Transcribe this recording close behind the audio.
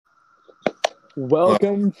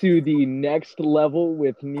Welcome to the Next Level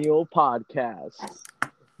with Neil podcast.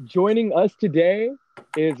 Joining us today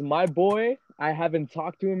is my boy. I haven't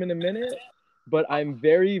talked to him in a minute, but I'm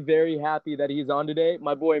very, very happy that he's on today.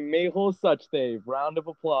 My boy Mehul Suchdev. Round of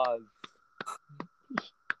applause.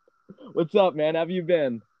 What's up, man? How have you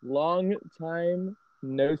been? Long time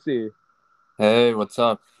no see. Hey, what's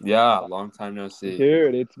up? Yeah, long time no see.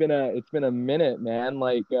 Dude, it's been a minute, man.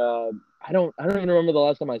 I don't even remember the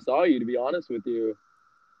last time I saw you, to be honest with you.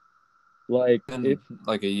 Like Been it's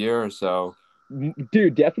like a year or so.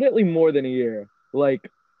 Dude, definitely more than a year.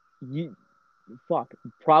 Like, you, fuck,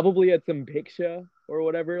 probably at some picture or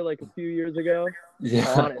whatever, like a few years ago. Yeah,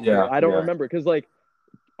 Honestly, yeah, I don't yeah. remember because, like,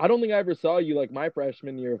 I don't think I ever saw you like my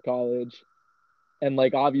freshman year of college, and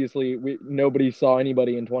like obviously nobody saw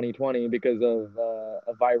anybody in 2020 because of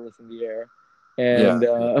a virus in the air, and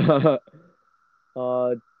Yeah,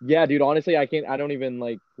 yeah. yeah, dude. Honestly, I don't even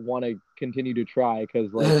like want to continue to try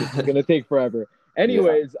because like it's gonna take forever. Yeah.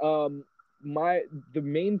 Anyways, my the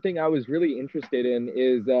main thing I was really interested in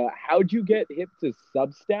is how'd you get hip to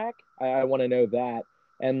Substack? I want to know that,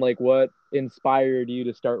 and like what inspired you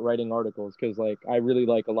to start writing articles because like I really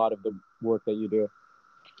like a lot of the work that you do.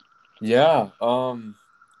 Yeah.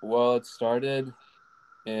 Well, it started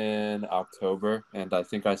in October and I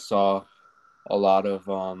think a lot of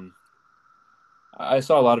I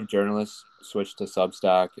saw a lot of journalists switch to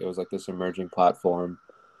Substack. It was like this emerging platform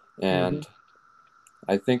Hmm. and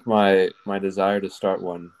I think my desire to start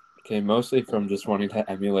one came mostly from just wanting to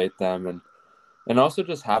emulate them and also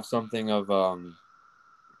just have something of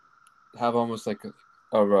have almost like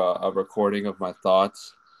a recording of my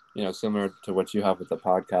thoughts, similar to what you have with the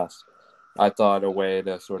podcast. I thought a way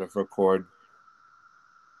to sort of record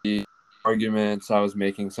the arguments I was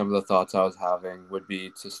making, some of the thoughts I was having would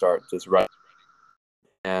be to start just writing.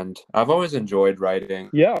 And I've always enjoyed writing.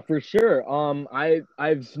 Yeah, for sure.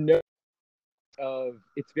 I've noticed of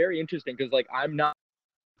it's very interesting because like I'm not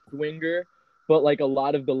winger, but like a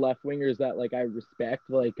lot of the left wingers that like I respect,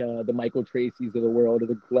 like the Michael Tracy's of the world, or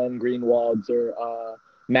the Glenn Greenwalds, or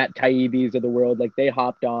Matt Taibbi's of the world, like they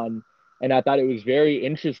hopped on, and I thought it was very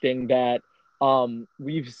interesting that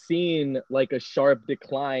we've seen like a sharp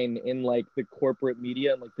decline in like the corporate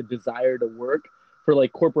media and like the desire to work for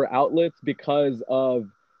like corporate outlets because of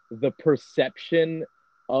the perception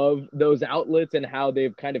of those outlets and how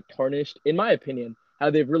they've kind of tarnished, in my opinion, how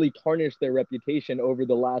they've really tarnished their reputation over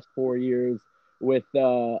the last 4 years with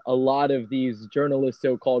a lot of these journalists,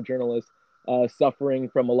 so-called journalists, suffering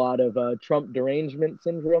from a lot of Trump derangement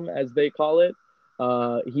syndrome, as they call it.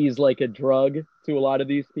 He's like a drug to a lot of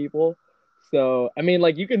these people. So I mean,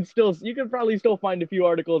 like you can probably still find a few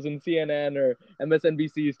articles in CNN or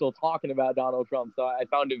MSNBC still talking about Donald Trump. So I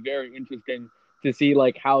found it very interesting to see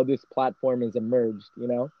like how this platform has emerged. You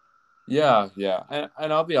know? Yeah, yeah.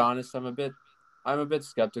 And I'll be honest, I'm a bit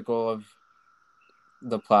skeptical of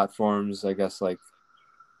the platforms, I guess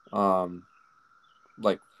um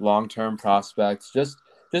like long-term prospects just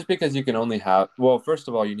because you can only have, well, first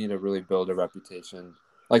of all, you need to really build a reputation.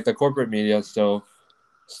 Like the corporate media still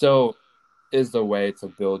is the way to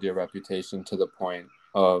build your reputation to the point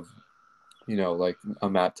of, like a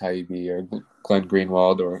Matt Taibbi or Glenn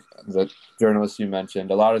Greenwald or the journalists you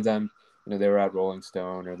mentioned. A lot of them, they were at Rolling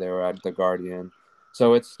Stone or they were at The Guardian.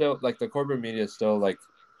 So it's still like the corporate media is still like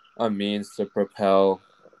a means to propel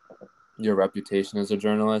your reputation as a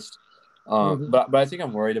journalist. Mm-hmm. But I think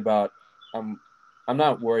I'm I'm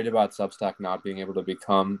not worried about Substack not being able to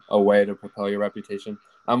become a way to propel your reputation.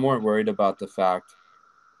 I'm more worried about the fact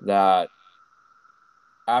that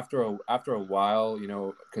after a while,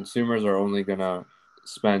 consumers are only gonna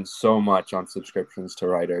spend so much on subscriptions to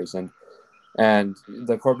writers, and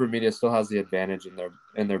the corporate media still has the advantage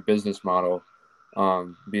in their business model,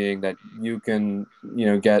 being that you can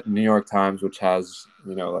get New York Times, which has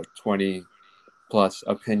like 20 plus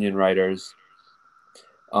opinion writers,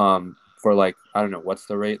 for like, I don't know what's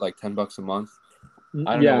the rate, like $10 a month. I don't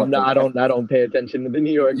know Yeah, what no, the I don't pay attention to the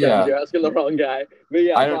New York Times. yeah You're asking the wrong guy. But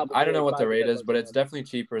yeah, I probably don't know like what the five to rate ten is, bucks but a it's month. definitely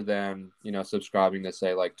cheaper than subscribing to,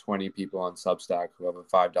 say, like 20 people on Substack who have a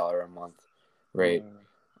 $5 a month rate.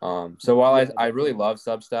 Uh, So while yeah, I really definitely. love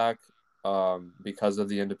Substack, because of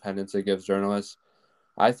the independence it gives journalists,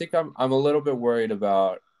 I think I'm a little bit worried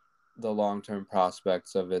about the long term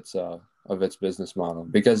prospects of its business model,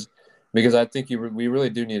 because I think we really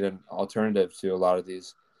do need an alternative to a lot of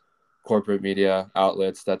these corporate media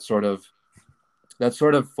outlets that sort of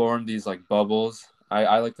form these like bubbles.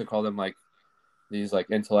 I like to call them like these like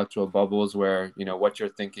intellectual bubbles where what you're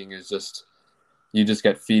thinking is just, you just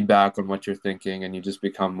get feedback on what you're thinking and you just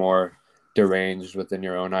become more deranged within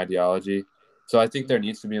your own ideology. So I think there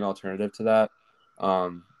needs to be an alternative to that.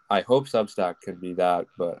 I hope Substack can be that,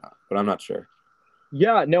 but I'm not sure.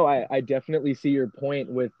 Yeah, no, I definitely see your point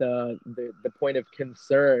with the point of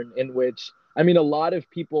concern in which I mean a lot of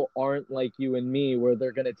people aren't like you and me where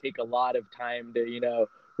they're gonna take a lot of time to,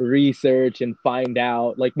 research and find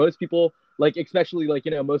out. Like most people, like especially like,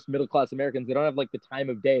 most middle class Americans, they don't have like the time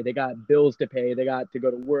of day. They got bills to pay, they got to go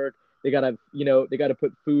to work, they gotta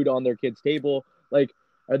put food on their kids' table. Like,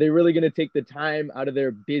 are they really gonna take the time out of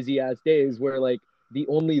their busy ass days where like the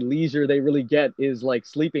only leisure they really get is like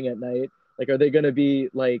sleeping at night? Like, are they going to be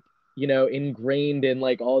like, ingrained in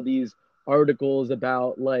like all these articles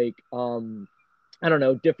about like, I don't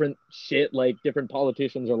know, different shit like different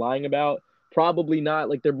politicians are lying about? Probably not.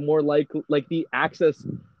 Like, they're more like the access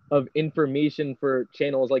of information for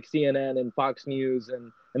channels like CNN and Fox News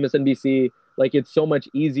and MSNBC. Like, it's so much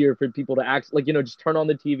easier for people to act like, just turn on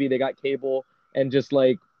the TV. They got cable and just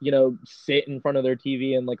like, sit in front of their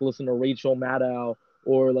TV and like listen to Rachel Maddow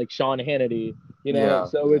or like Sean Hannity, Yeah,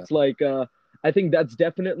 so yeah. it's like I think that's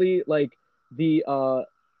definitely like the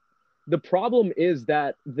problem is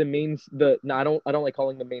that the mains the no, I don't like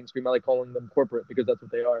calling them mainstream. I like calling them corporate because that's what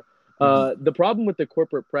they are. Hmm. The problem with the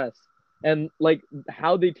corporate press and like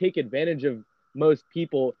how they take advantage of most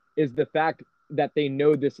people is the fact that they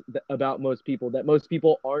know this about most people, that most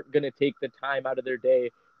people aren't going to take the time out of their day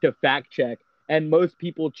to fact check, and most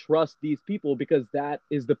people trust these people because that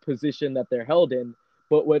is the position that they're held in.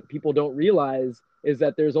 But what people don't realize is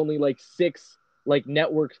that there's only like six like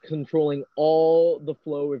networks controlling all the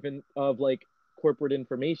flow of like corporate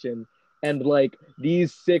information, and like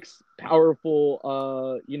these six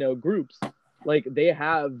powerful groups, like they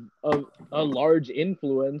have a large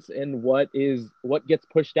influence in what gets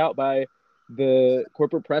pushed out by the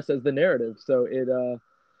corporate press as the narrative. So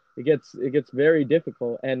it gets very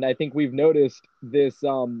difficult, and I think we've noticed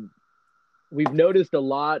a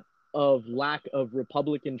lot of lack of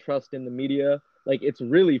Republican trust in the media. Like it's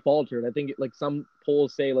really faltered. I think like some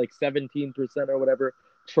polls say like 17% or whatever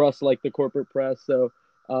trust like the corporate press. So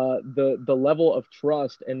the level of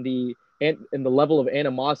trust and the level of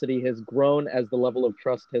animosity has grown as the level of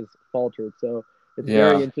trust has faltered. So it's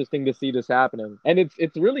very Yeah, interesting to see this happening, and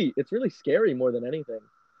it's really scary more than anything.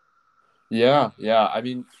 yeah, yeah. I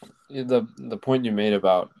mean, the point you made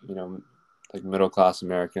about like middle class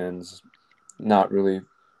Americans not really,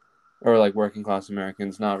 or like working class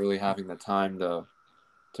Americans not really having the time to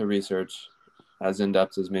research as in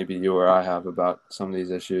depth as maybe you or I have about some of these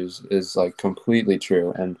issues is like completely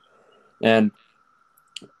true. And and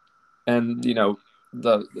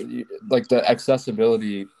like the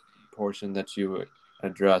accessibility portion that you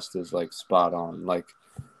addressed is like spot on. Like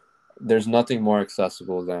there's nothing more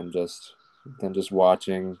accessible than just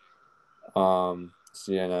watching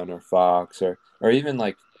CNN or Fox or even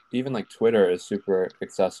like Twitter is super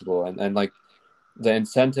accessible, and like the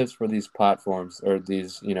incentives for these platforms or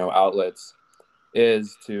these outlets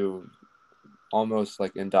is to almost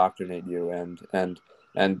like indoctrinate you and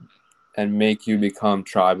and make you become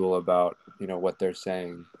tribal about what they're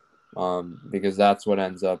saying, because that's what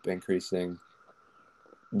ends up increasing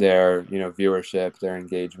their viewership, their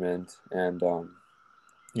engagement, and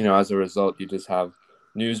as a result you just have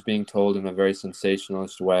news being told in a very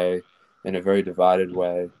sensationalist way, in a very divided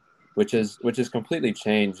way, which is completely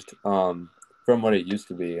changed, from what it used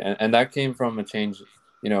to be, and that came from a change,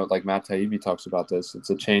 like Matt Taibbi talks about this. It's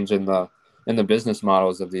a change in the business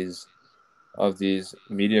models of these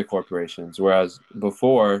media corporations, whereas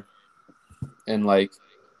before, in like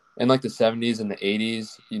the 70s and the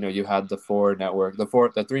 80s, you had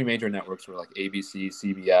the three major networks were like ABC,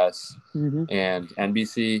 CBS, Mm-hmm. and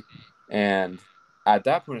NBC. And at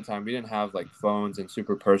that point in time, we didn't have like phones and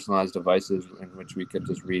super personalized devices in which we could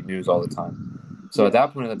just read news all the time. So at Yeah.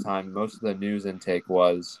 that point in the time, most of the news intake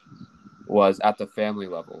was at the family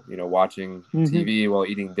level, watching Mm-hmm. TV while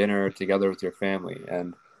eating dinner together with your family.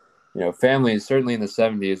 And families certainly in the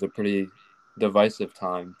 70s a pretty divisive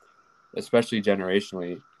time, especially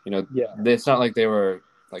generationally. Yeah. It's not like they were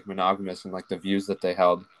like monogamous in like the views that they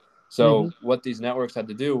held. Mm-hmm. So what these networks had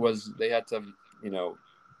to do was they had to,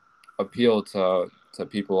 appeal to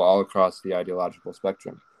people all across the ideological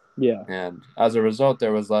spectrum. Yeah. And as a result,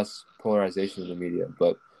 there was less polarization in the media.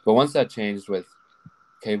 But once that changed with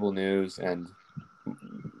cable news and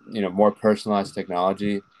more personalized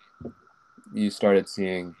technology, you started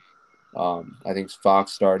seeing, I think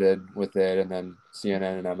Fox started with it, and then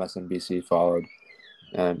CNN and MSNBC followed,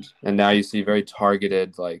 and now you see very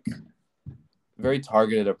targeted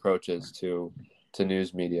approaches to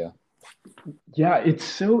news media. Yeah, it's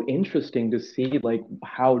so interesting to see like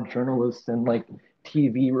how journalists and like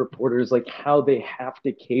TV reporters like how they have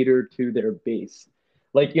to cater to their base.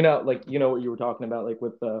 Like, what you were talking about, like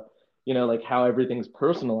with the, like how everything's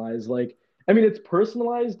personalized. Like, I mean, it's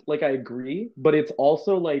personalized, like I agree, but it's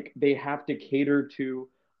also like they have to cater to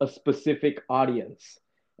a specific audience.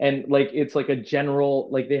 And like it's like a general,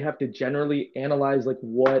 like they have to generally analyze like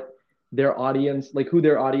what their audience, like who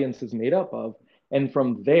their audience is made up of. And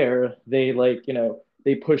from there, they like,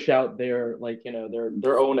 they push out their like,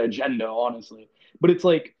 their own agenda, honestly. But it's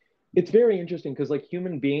like it's very interesting because like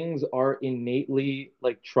human beings are innately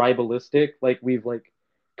like tribalistic. Like we've like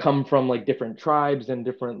come from like different tribes and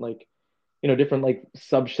different like different like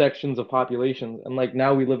subsections of populations. And like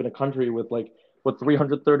now we live in a country with like what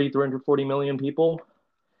 330, 340 million people.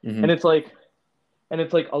 Hmm. And it's like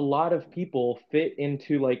a lot of people fit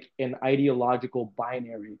into like an ideological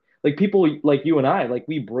binary. Like people like you and I, like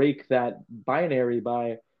we break that binary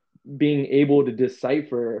by being able to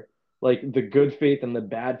decipher like the good faith and the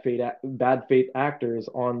bad faith actors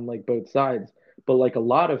on like both sides. But like a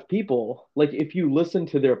lot of people, like if you listen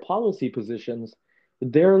to their policy positions,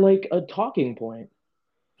 they're like a talking point.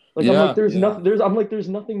 Like I'm like Yeah, there's yeah, nothing there's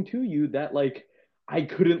nothing to you that like I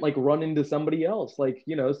couldn't like run into somebody else. Like,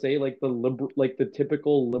 say like the liberal like the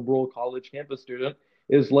typical liberal college campus student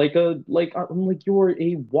is like a like I'm like you are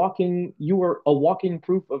a walking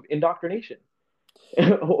proof of indoctrination.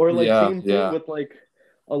 Or like yeah, same thing yeah, with like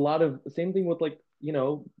same thing with like,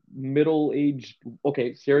 middle-aged,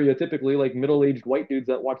 okay, stereotypically like middle-aged white dudes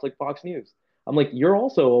that watch like Fox News. I'm like, you're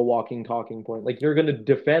also a walking talking point. Like you're gonna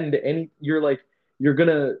defend the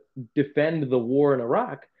war in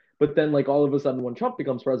Iraq, but then like all of a sudden when Trump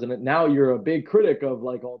becomes president, now you're a big critic of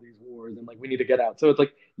like all these wars and like we need to get out. So it's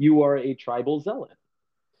like you are a tribal zealot.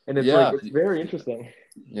 And it's like yeah, it's very interesting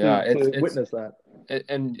yeah. to witness that.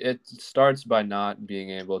 And it starts by not being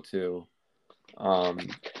able to, um,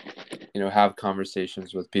 have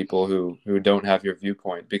conversations with people who don't have your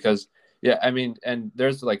viewpoint. Because, yeah, I mean, and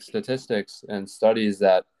there's like statistics and studies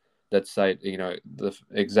that cite, the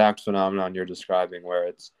exact phenomenon you're describing, where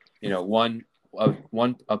it's,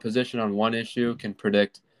 a position on one issue can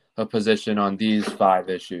predict a position on these five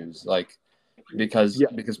issues, like because Yeah.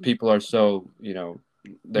 people are so,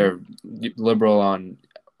 they're liberal on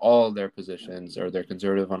all their positions, or they're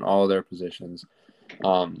conservative on all their positions.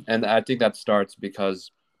 And I think that starts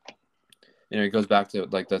because, it goes back to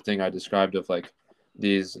like the thing I described of like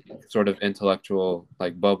these sort of intellectual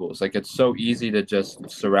like bubbles. Like it's so easy to just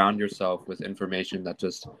surround yourself with information that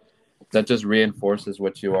just reinforces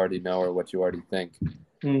what you already know or what you already think.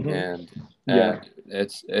 Hmm. And Yeah.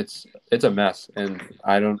 it's a mess. And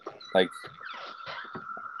I don't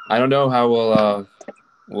know how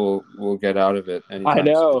we'll get out of it I anytime soon.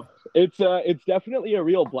 know. It's definitely a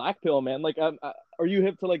real black pill, man. Like are you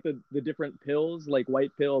hip to like the different pills, like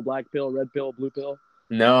white pill, black pill, red pill, blue pill?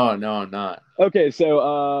 No, no, I'm not. Okay,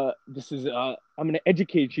 so this is I'm gonna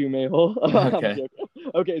educate you, Mehul. I'm Okay. joking.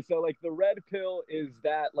 Okay, so like the red pill is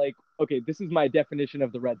that like okay, this is my definition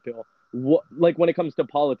of the red pill. What like when it comes to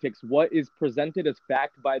politics, what is presented as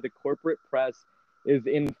fact by the corporate press is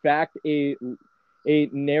in fact a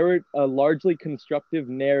largely constructive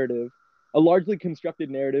narrative, a largely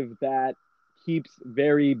constructed narrative that keeps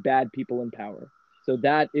very bad people in power. So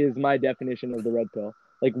that is my definition of the red pill.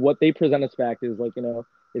 Like what they present as fact is like,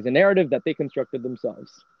 is a narrative that they constructed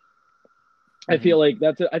themselves. Hmm. I feel like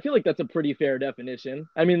that's a pretty fair definition.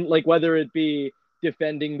 I mean, like whether it be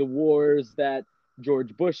defending the wars that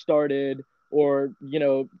George Bush started, or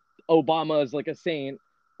Obama is like a saint,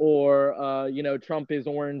 or Trump is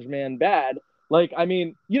orange man bad. Like I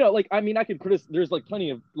mean, I could criticize. There's like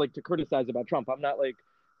plenty of like to criticize about Trump. I'm not like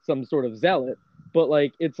some sort of zealot, but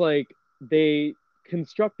like it's like they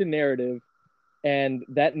construct a narrative, and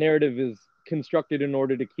that narrative is constructed in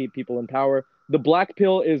order to keep people in power. The black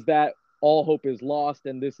pill is that all hope is lost,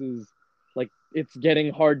 and this is like it's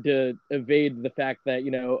getting hard to evade the fact that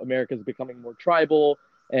America is becoming more tribal,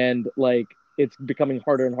 and like it's becoming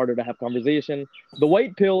harder and harder to have conversation. The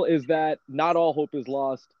white pill is that not all hope is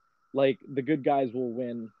lost, like the good guys will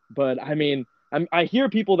win. But I mean, I hear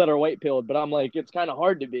people that are white pilled, but I'm like it's kind of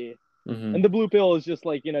hard to be. Hmm. And the blue pill is just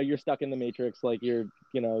like you're stuck in the matrix, like you're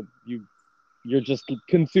just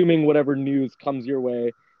consuming whatever news comes your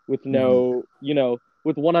way with Hmm. no,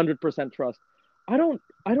 with 100% trust. I don't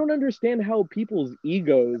understand how people's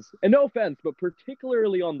egos, and no offense, but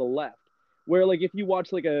particularly on the left, where like if you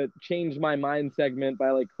watch like a Change My Mind segment by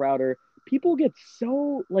like Crowder, people get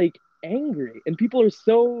so like angry and people are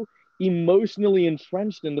so emotionally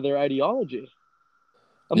entrenched into their ideology.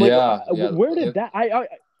 I'm like, Yeah, yeah. where did that I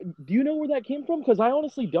do you know where that came from? Because I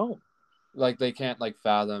honestly don't. Like they can't like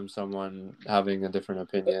fathom someone having a different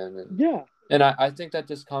opinion. and Yeah. and I think that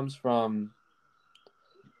just comes from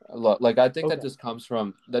Like I think that Okay. just comes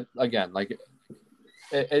from that again. Like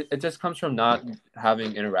it just comes from not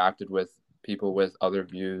having interacted with people with other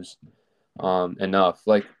views enough.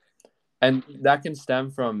 Like, and that can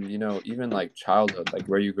stem from, even like childhood, like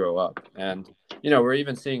where you grow up. And we're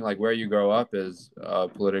even seeing like where you grow up is a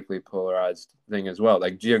politically polarized thing as well.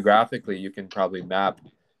 Like geographically you can probably map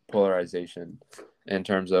polarization in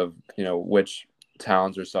terms of which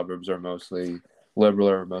towns or suburbs are mostly liberal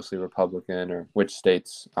or mostly Republican, or which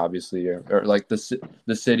states obviously or like the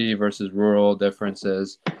city versus rural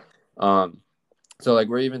differences. um so like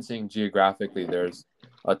we're even seeing geographically there's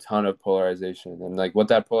a ton of polarization, and like what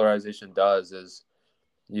that polarization does is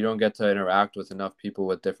you don't get to interact with enough people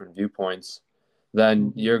with different viewpoints. Then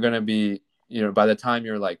Mm-hmm. you're going to be, by the time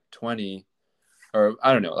you're like 20, or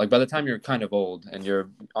I don't know, like by the time you're kind of old and you're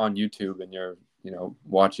on YouTube and you're,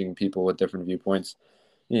 watching people with different viewpoints,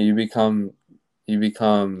 you become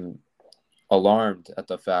alarmed at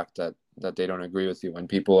the fact that they don't agree with you when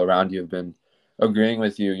people around you have been agreeing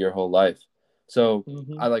with you your whole life. So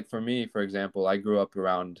Mm-hmm. I like, for me, for example, I grew up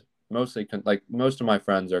around mostly like most of my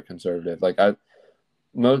friends are conservative. Like I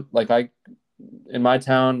in my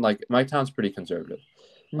town, like my town's pretty conservative.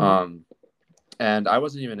 Mm-hmm. Um, and I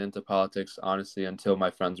wasn't even into politics honestly until my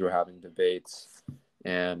friends were having debates,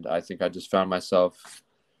 and I think I just found myself,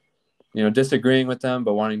 disagreeing with them,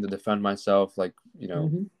 but wanting to defend myself, like,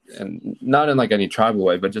 Mm-hmm. and not in like any tribal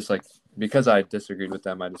way, but just like because I disagreed with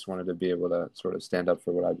them, I just wanted to be able to sort of stand up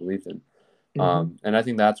for what I believed in. Mm-hmm. And I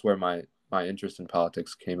think that's where my interest in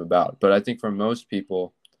politics came about. But I think for most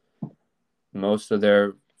people, most of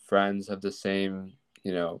their friends have the same,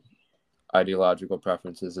 ideological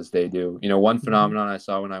preferences as they do. One Mm-hmm. phenomenon I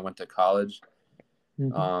saw when I went to college,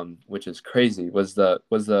 Mm-hmm. which is crazy, was the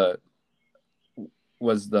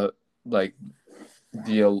like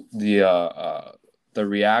the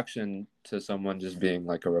reaction to someone just being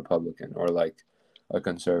like a Republican or like a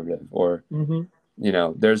conservative, or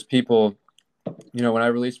Mm-hmm. there's people, when I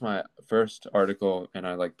released my first article and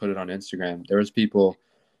I like put it on Instagram, there was people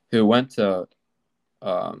who went to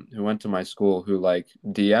my school who like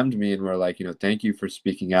DM'd me and were like, thank you for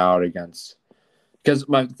speaking out against, because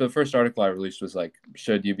the first article I released was like,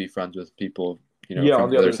 should you be friends with people, Yeah, from on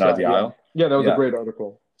the the other other side of side. the Yeah. aisle? Yeah, that was a Yeah. great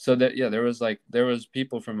article. So that, yeah, there was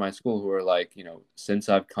people from my school who were like, since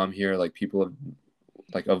I've come here, like people have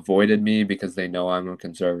like avoided me because they know I'm a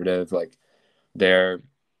conservative. Like they're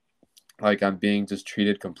like, I'm being just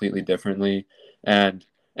treated completely differently. And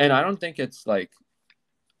I don't think it's like,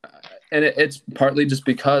 and it's partly just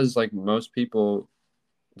because like most people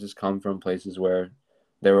just come from places where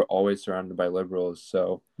they were always surrounded by liberals.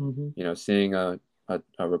 So, Mm-hmm. seeing a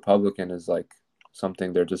Republican is like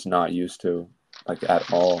something they're just not used to, like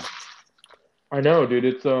at all. I know, dude.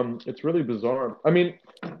 It's really bizarre. I mean,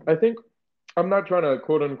 I think I'm not trying to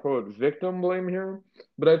quote unquote victim blame here,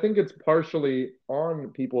 but I think it's partially on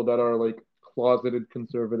people that are like closeted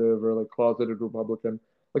conservative or like closeted Republican.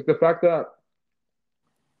 Like the fact that,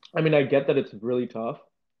 I mean, I get that it's really tough,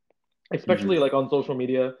 Hmm. especially like on social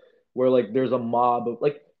media where like there's a mob of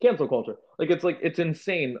like cancel culture. Like it's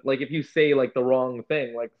insane. Like if you say like the wrong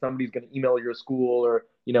thing, like somebody's gonna email your school or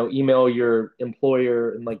email your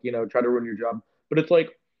employer and like try to ruin your job. But it's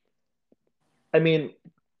like, I mean,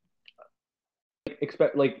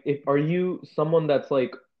 expect like if are you someone that's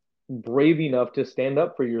like brave enough to stand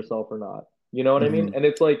up for yourself or not? You know what I mean? Hmm. And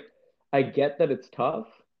it's like I get that it's tough.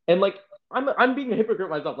 And like I'm being a hypocrite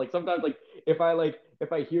myself. Like sometimes like if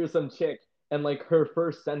I hear some chick and like her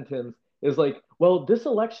first sentence is like, well, this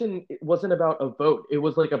election it wasn't about a vote. It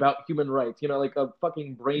was like about human rights. Like a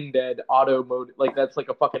fucking brain dead auto mode. Like that's like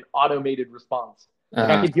a fucking automated response. Like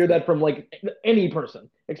I Uh-huh. could hear that from like any person,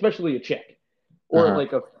 especially a chick or Uh-huh.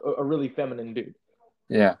 like a really feminine dude.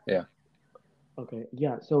 Yeah, yeah. Okay,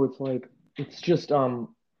 yeah. So it's like it's just I'm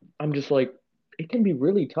just like it can be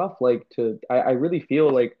really tough. Like I really feel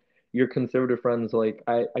like your conservative friends like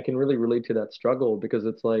I can really relate to that struggle because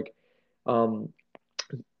it's like um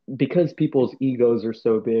because people's egos are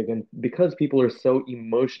so big and because people are so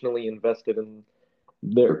emotionally invested in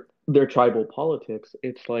their tribal politics,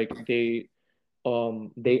 it's like they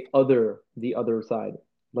other the other side.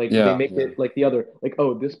 Like they Yeah, make yeah. it like the other like,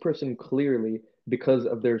 oh, this person clearly because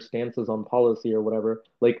of their stances on policy or whatever,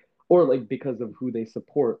 like or like because of who they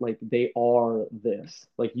support, like they are this.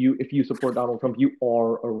 Like you if you support Donald Trump, you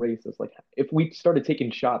are a racist. Like if we started taking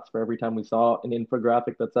shots for every time we saw an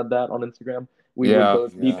infographic that said that on Instagram, we would Yeah,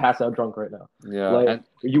 both be yeah. pass out drunk right now. Yeah. Like And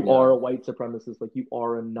you yeah. are a white supremacist, like you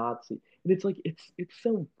are a Nazi. And it's like it's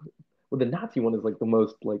so well, the Nazi one is like the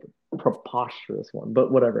most like preposterous one,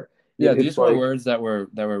 but whatever. Yeah, It's these were like words that were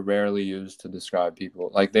rarely used to describe people.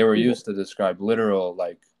 Like they were people, used to describe literal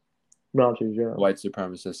like Nazis, yeah, white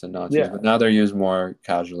supremacists and Nazis, yeah. but now they're used more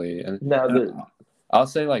casually. Now And the I'll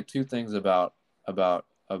say like two things about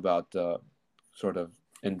the sort of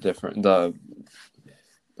indifferent the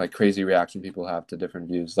like crazy reaction people have to different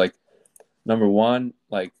views. Like number one,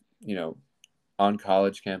 like on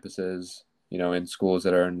college campuses, in schools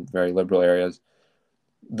that are in very liberal areas.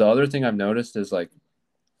 The other thing I've noticed is like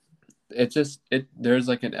it there's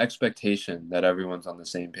like an expectation that everyone's on the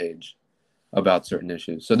same page about certain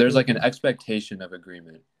issues. So there's like an Mhm. expectation of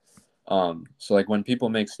agreement. So like when people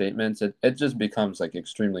make statements, it just becomes like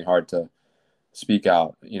extremely hard to speak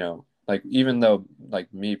out, like even though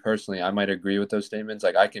like me personally, I might agree with those statements,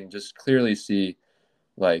 like I can just clearly see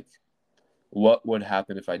like what would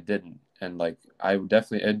happen if I didn't. And like I would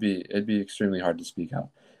definitely it'd be extremely hard to speak out.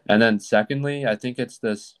 And then secondly, I think it's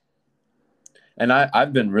this, and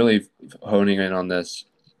I've been really honing in on this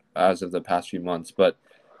as of the past few months, but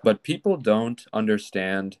people don't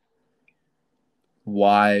understand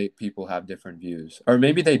why people have different views. Or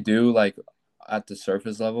maybe they do like at the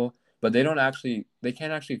surface level, but they can't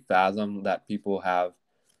actually fathom that people have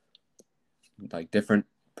like different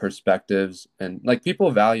perspectives, and like people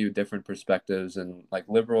value different perspectives, and like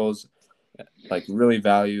liberals like really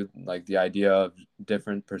value like the idea of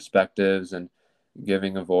different perspectives and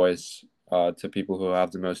giving a voice to people who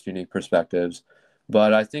have the most unique perspectives.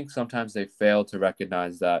 But I think sometimes they fail to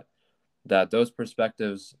recognize that those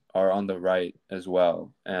perspectives are on the right as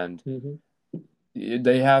well, and Mhm.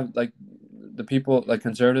 they have like the people like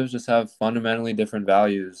conservatives just have fundamentally different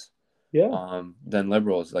values Yeah. than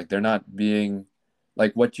liberals. Like they're not being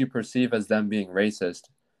like what you perceive as them being racist.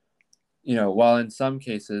 While in some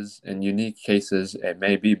cases, in unique cases, it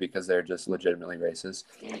may be because they're just legitimately racist.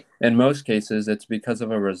 In most cases, it's because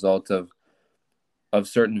of a result of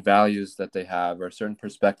certain values that they have or certain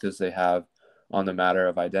perspectives they have on the matter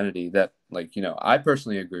of identity that like I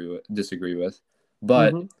personally disagree with,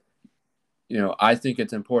 but Hmm. I think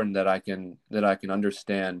it's important that I can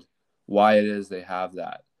understand why it is they have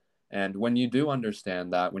that. And when you do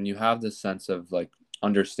understand that, when you have this sense of like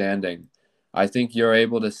understanding, I think you're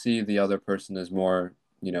able to see the other person as more,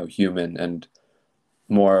 human and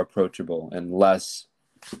more approachable and less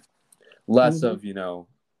Hmm. of,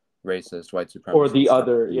 racist, white Or the supremacist,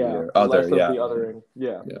 other, Nazi, yeah, or or other. less of Yeah, the yeah, othering.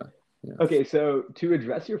 Yeah. yeah, yeah. Okay, so to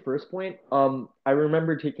address your first point, I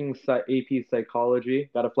remember taking AP psychology.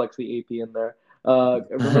 Gotta flex the AP in there. I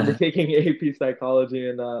remember taking AP psychology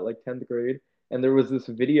in like 10th grade, and there was this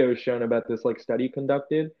video shown about this like study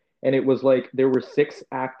conducted, and it was like there were six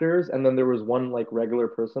actors, and then there was one like regular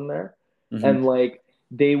person there, Hmm. and like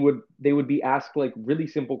they would be asked like really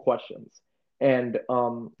simple questions, and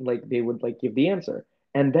like they would like give the answer,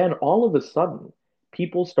 and then all of a sudden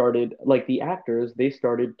people started like the actors they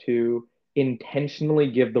started to intentionally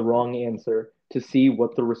give the wrong answer to see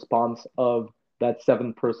what the response of that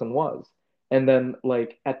seventh person was. And then,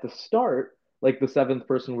 like, at the start, like the seventh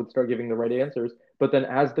person would start giving the right answers. But then,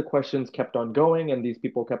 as the questions kept on going and these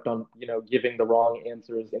people kept on, giving the wrong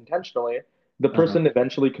answers intentionally, the Uh-huh. person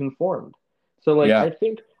eventually conformed. So, like, Yeah.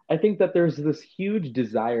 I think that there's this huge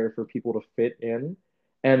desire for people to fit in.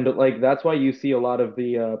 And like that's why you see a lot of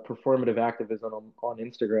the performative activism on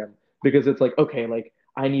Instagram because it's like okay like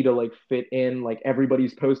I need to like fit in. Like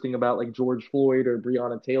everybody's posting about like George Floyd or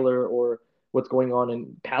Breonna Taylor or what's going on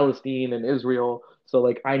in Palestine and Israel. So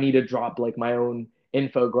like I need to drop like my own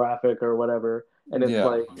infographic or whatever. And it's Yeah.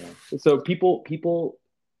 like so people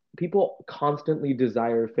constantly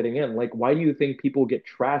desire fitting in. Like why do you think people get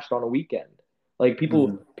trashed on a weekend? Like people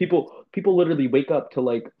Hmm. people people literally wake up to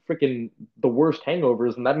like freaking the worst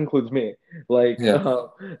hangovers and that includes me. Like Yeah.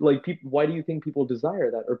 like people why do you think people desire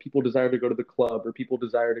that or people desire to go to the club or people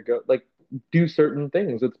desire to go like do certain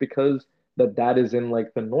things? It's because that is in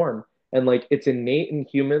like the norm. And like it's innate in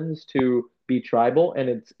humans to be tribal and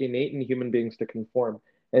it's innate in human beings to conform.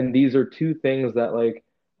 And these are two things that like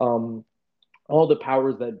um all the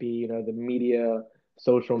powers that be, the media,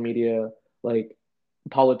 social media, like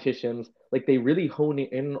politicians, like they really hone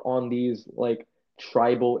in on these like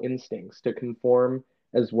tribal instincts to conform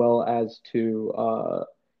as well as to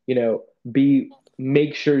you know, be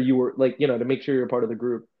make sure you were like, to make sure you're part of the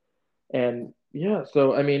group. And yeah,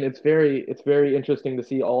 so I mean it's very interesting to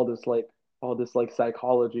see all this like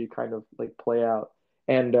psychology kind of like play out.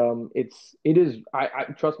 And it is I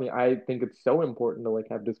trust me, I think it's so important to like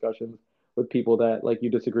have discussions with people that like you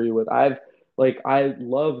disagree with. I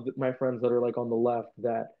love my friends that are like on the left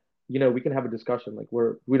that we can have a discussion like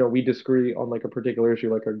where we disagree on like a particular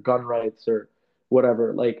issue like our gun rights or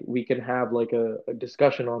whatever. Like we can have like a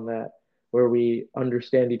discussion on that where we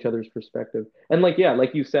understand each other's perspective. And like, yeah,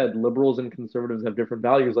 like you said, liberals and conservatives have different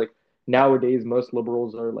values. Like nowadays, most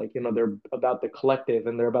liberals are like, they're about the collective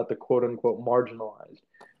and they're about the quote unquote marginalized.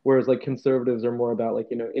 Whereas like conservatives are more about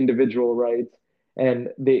like, individual rights. And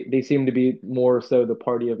they seem to be more so the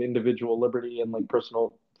party of individual liberty and like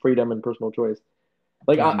personal freedom and personal choice.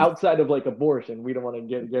 Like Hmm. outside of like abortion, we don't want to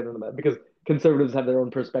get into that because conservatives have their own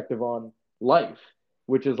perspective on life,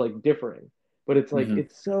 which is like differing. But it's like Hmm.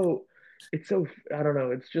 it's so I don't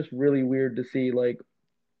know. It's just really weird to see like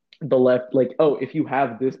the left like, oh, if you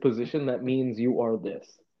have this position, that means you are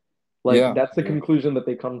this. Like Yeah, that's the yeah. conclusion that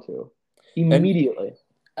they come to and immediately.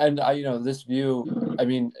 and I, this view, I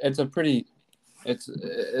mean, it's a pretty,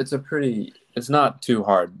 it's not too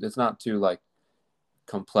hard, it's not too like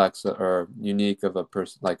complex or unique of a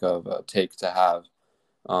person, like of a take to have,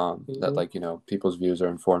 that Hmm. like, people's views are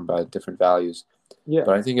informed by different values. Yeah.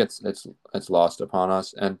 But I think it's lost upon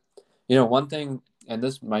us. And one thing, and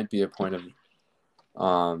this might be a point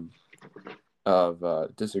um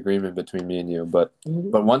disagreement between me and you, but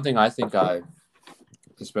Hmm. one thing I think I,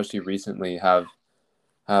 especially recently, have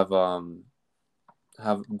um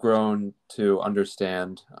have grown to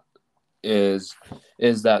understand is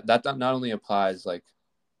that not only applies like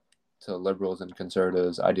to liberals and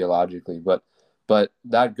conservatives ideologically, but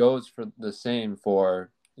that goes for the same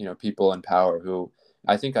for people in power who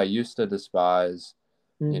I think I used to despise.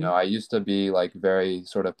 Hmm. I used to be like very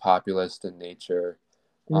sort of populist in nature,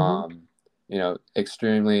 Hmm.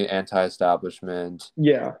 extremely anti-establishment.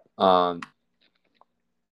 Yeah. Um,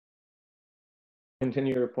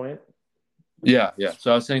 Continue your point. yeah, yeah.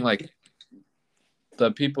 So I was saying like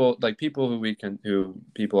the people, like people who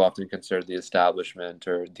people often consider the establishment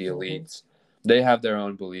or the Hmm. elites, they have their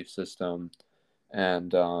own belief system,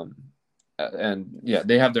 and yeah,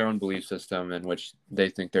 they have their own belief system in which they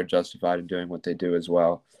think they're justified in doing what they do as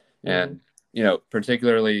well. Hmm. And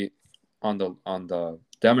particularly on the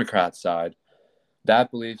Democrat side,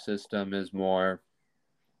 that belief system is more,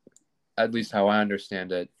 at least how I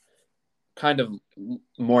understand it, kind of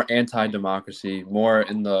more anti-democracy, more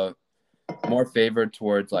favored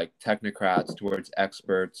towards like technocrats, towards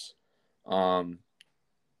experts, um,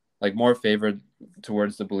 like more favored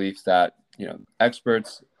towards the belief that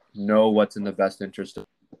experts know what's in the best interest of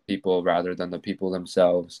people rather than the people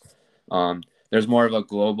themselves. There's more of a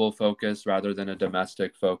global focus rather than a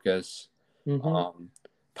domestic focus. Hmm. Um,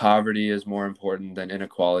 Poverty is more important than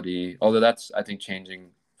inequality, although that's, I think,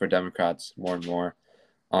 changing for Democrats more and more.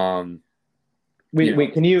 Um, you Wait, know,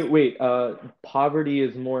 wait, can you wait? Poverty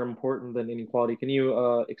is more important than inequality. Can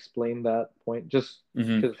you explain that point? Just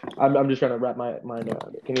mhm. because I'm just trying to wrap my mind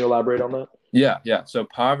around it. Can you elaborate on that? Yeah, yeah. So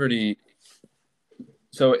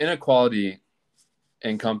inequality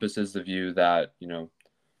encompasses the view that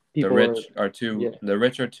People are, yeah, the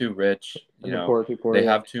rich are too rich. and the poor are too poor. They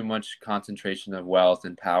Yeah. have too much concentration of wealth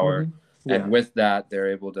and power, Hmm. and Yeah. with that,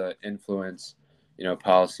 they're able to influence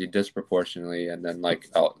policy disproportionately, and then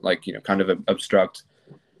kind of obstruct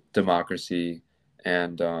democracy.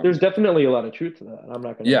 And There's definitely a lot of truth to that. I'm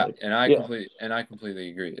not gonna yeah, like, and I yeah, completely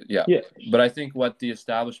agree. Yeah. yeah. But I think what the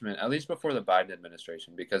establishment, at least before the Biden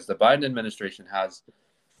administration, because the Biden administration has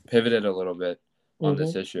pivoted a little bit on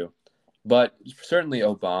this Hmm. issue, but certainly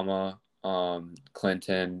Obama,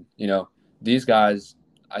 Clinton, these guys,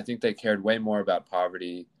 I think they cared way more about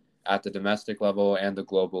poverty at the domestic level and the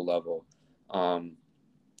global level. Um,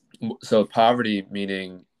 so poverty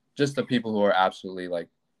meaning just the people who are absolutely like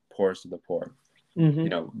poorest of the poor, Hmm.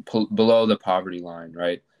 below the poverty line,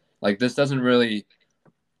 right? Like this doesn't really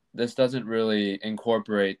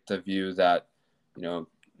incorporate the view that you know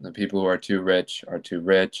the people who are too rich,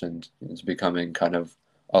 and it's becoming kind of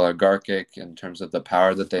oligarchic in terms of the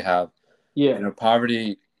power that they have. Yeah.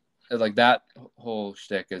 Poverty, like that whole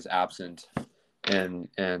shtick is absent in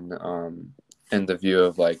the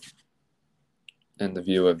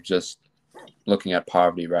view of just looking at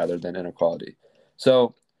poverty rather than inequality.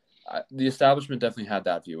 So the establishment definitely had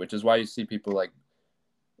that view, which is why you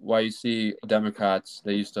see Democrats,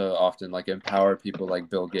 they used to often like empower people like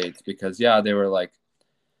Bill Gates, because yeah, they were like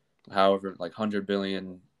however like $100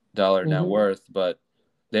 billion net Hmm. worth, but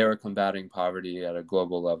they were combating poverty at a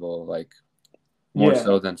global level, like more Yeah.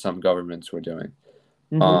 so than some governments were doing.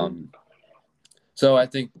 Hmm. Um, so I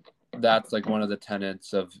think that's like one of the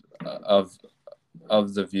tenets of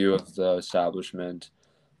the view of the establishment.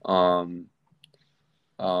 Um,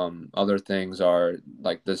 Other things are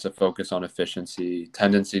like this: a focus on efficiency,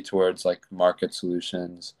 tendency towards like market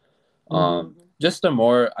solutions, Hmm. just a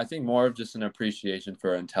more, I think more of just an appreciation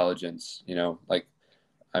for intelligence.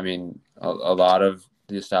 I mean, a lot of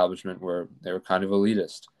the establishment they were kind of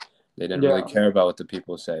elitist. They didn't really Yeah. care about what the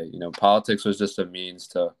people say. You know, politics was just a means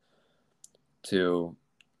to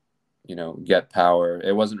get power.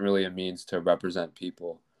 It wasn't really a means to represent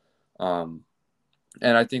people. And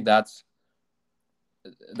I think that's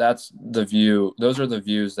the view. Those are the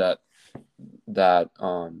views that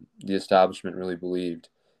the establishment really believed.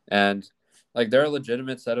 And like they're a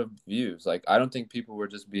legitimate set of views. Like I don't think people were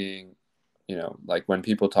just being, like when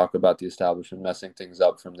people talk about the establishment messing things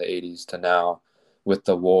up from the 80s to now with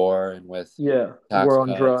the war and with Yeah. tax War on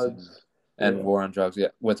cuts drugs. and Yeah. war on drugs, yeah,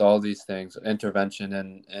 with all these things, intervention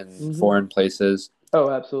in Hmm. foreign places.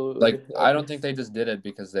 Oh, absolutely. Like I don't think they just did it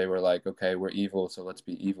because they were like, okay, we're evil, so let's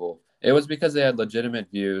be evil. It was because they had legitimate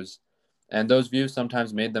views, and those views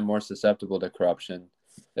sometimes made them more susceptible to corruption,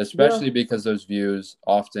 Yeah. especially because those views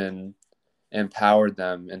often empowered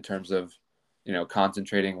them in terms of,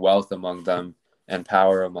 concentrating wealth among them and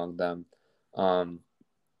power among them. Um,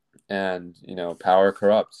 and power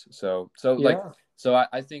corrupts. Yeah.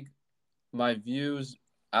 I think my views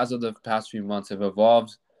as of the past few months have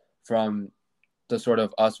evolved from the sort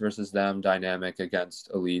of us versus them dynamic against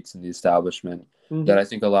elites and the establishment that Hmm. I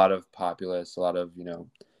think a lot of populists, a lot of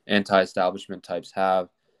anti-establishment types have,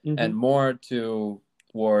 Hmm. and more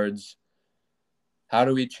towards how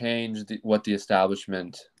do we change what the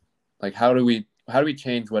establishment, like how do we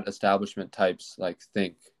change what establishment types like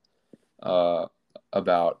think uh,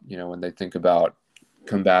 about when they think about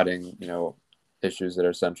combating issues that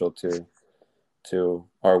are central to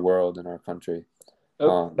our world and our country. Oh,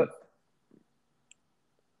 Um,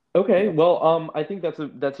 okay. yeah. Well, I think that's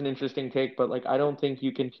an interesting take, but like I don't think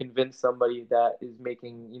you can convince somebody that is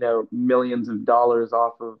making, millions of dollars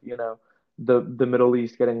off of, the Middle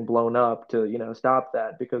East getting blown up to, stop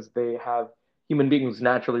that because they have human beings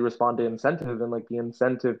naturally respond to incentive and like the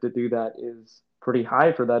incentive to do that is pretty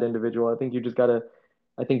high for that individual. I think you just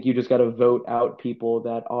gotta vote out people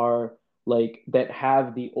that are like that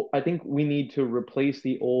have I think we need to replace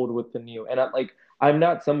the old with the new. And I'm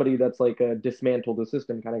not somebody that's like a dismantle the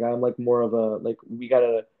system kind of guy. I'm like more of a like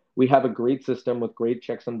we have a great system with great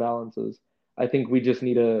checks and balances. I think we just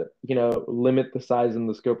need to, limit the size and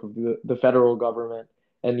the scope of the federal government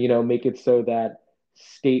and, make it so that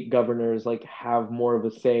state governors like have more of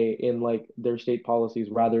a say in like their state policies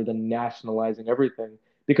rather than nationalizing everything.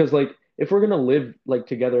 Because like if we're gonna live like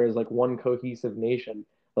together as like one cohesive nation,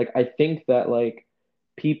 like I think that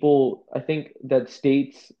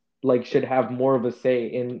states like should have more of a say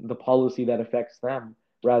in the policy that affects them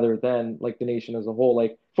rather than like the nation as a whole.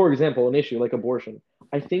 Like for example, an issue like abortion.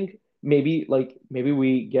 I think maybe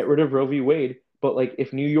we get rid of Roe v. Wade, but like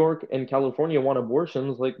if New York and California want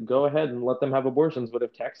abortions, like go ahead and let them have abortions. But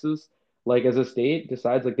if Texas, like as a state,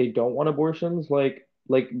 decides like they don't want abortions, like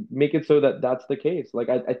make it so that that's the case. Like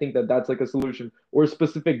I think that that's like a solution. Or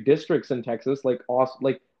specific districts in Texas, like Austin,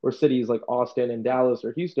 like or cities like Austin and Dallas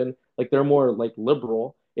or Houston, like they're more like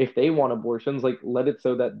liberal. If they want abortions, like let it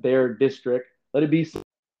so that their district, let it be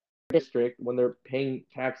district when they're paying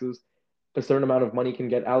taxes, a certain amount of money can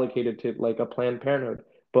get allocated to like a Planned Parenthood.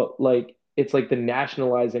 But like it's like the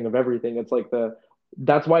nationalizing of everything. It's like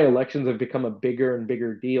that's why elections have become a bigger and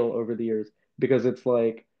bigger deal over the years because it's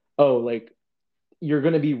like, oh, like you're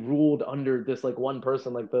going to be ruled under this like one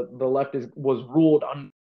person like the left is was ruled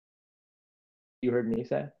under, you heard me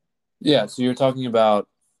say. Yeah, so you're talking about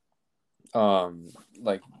um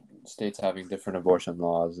like states having different abortion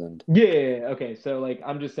laws and Yeah, okay, so like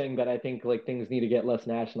I'm just saying that I think like things need to get less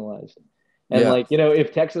nationalized. And yeah. like,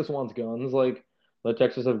 if Texas wants guns, like let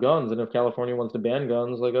Texas have guns. And if California wants to ban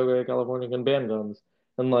guns, like okay, California can ban guns.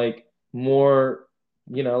 And like more,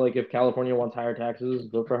 like if California wants higher taxes,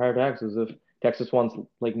 vote for higher taxes. If Texas wants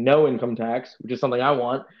like no income tax, which is something I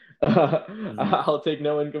want, Mhm. I'll take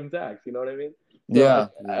no income tax. You know what I mean? So Yeah,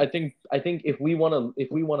 yeah. I think if we want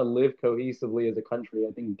to live cohesively as a country,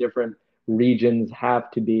 I think different regions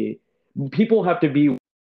have to be people have to be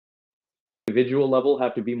individual level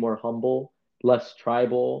have to be more humble, less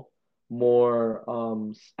tribal, more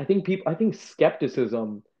I think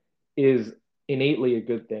skepticism is innately a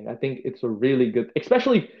good thing. I think it's a really good,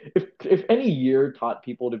 especially if any year taught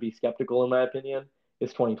people to be skeptical in my opinion,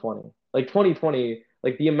 is 2020. Like 2020,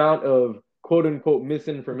 like the amount of quote unquote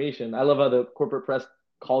misinformation. I love how the corporate press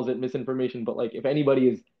calls it misinformation, but like if anybody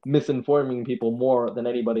is misinforming people more than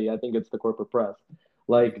anybody, I think it's the corporate press.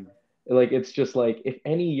 Like Mhm. it's just like if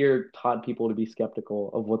any year taught people to be skeptical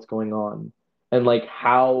of what's going on and like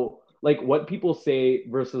how like what people say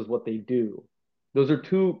versus what they do, those are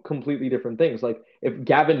two completely different things. Like if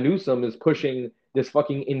Gavin Newsom is pushing this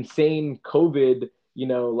fucking insane COVID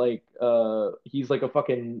like he's like a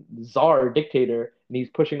fucking czar dictator, and he's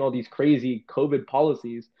pushing all these crazy COVID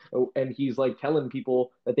policies, and he's like telling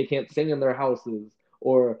people that they can't sing in their houses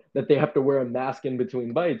or that they have to wear a mask in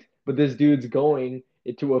between bites. But this dude's going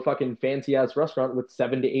to a fucking fancy ass restaurant with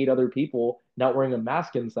 7 to 8 other people not wearing a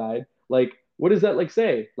mask inside. Like, what does that like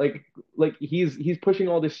say? Like he's pushing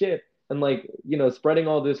all this shit and like spreading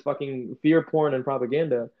all this fucking fear porn and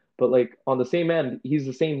propaganda. But like on the same end, he's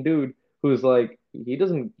the same dude who's like he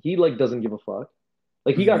doesn't give a fuck.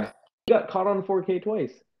 Like Hmm. he got caught on 4K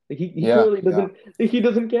twice. Like he Yeah, clearly yeah.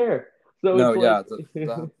 doesn't care. So No, it's yeah, like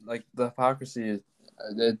the like the hypocrisy is,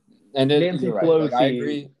 it, and Nancy you're right. Like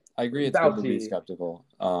Pelosi, I agree. It's good to be Fauci. skeptical.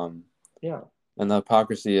 Yeah, And the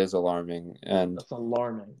hypocrisy is alarming, that's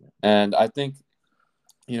alarming. and I think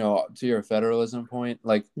to your federalism point,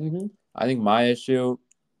 like Mm-hmm. I think my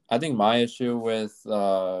issue, with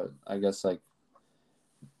I guess like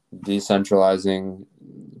decentralizing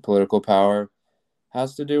political power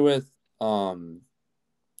has to do with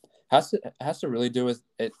has to really do with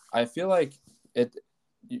it. I feel like it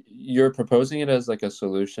you're proposing it as like a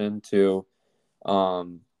solution to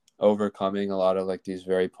um overcoming a lot of like these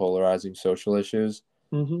very polarizing social issues.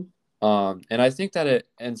 Mm-hmm. And I think that it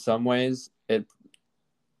in some ways it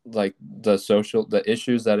like the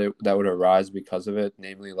issues that would arise because of it,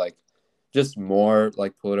 namely like just more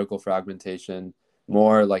like political fragmentation,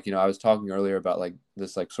 more like I was talking earlier about like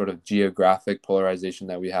this like sort of geographic polarization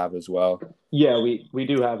that we have as well. Yeah, we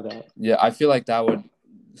do have that. Yeah, I feel like that would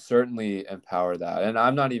certainly empower that. And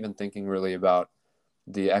I'm not even thinking really about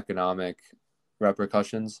the economic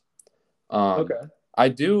repercussions. Um, Okay. I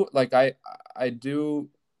do like I do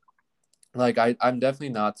like I'm definitely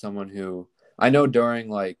not someone who I know during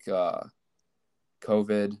like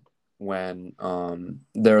COVID when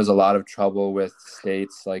there was a lot of trouble with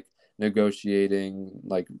states like negotiating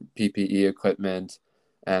like PPE equipment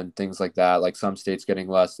and things like that, like some states getting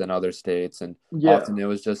less than other states, and Yeah. often it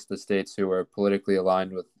was just the states who were politically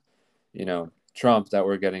aligned with Trump that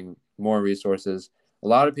were getting more resources. A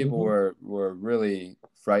lot of people Mm-hmm. were really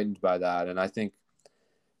frightened by that, and I think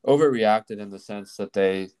overreacted in the sense that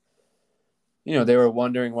they were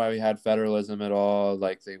wondering why we had federalism at all.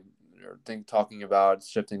 Like they were talking about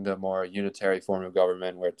shifting to a more unitary form of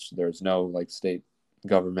government, which there's no like state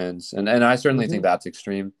governments, and I certainly think Mm-hmm. that's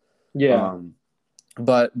extreme. Yeah. Um,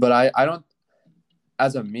 but I don't,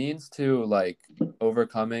 as a means to like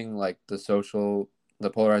overcoming like the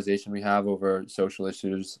polarization we have over social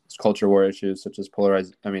issues, culture war issues such as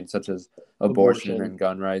abortion Abortion. and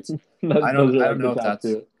gun rights. Those are I like don't the know if top that's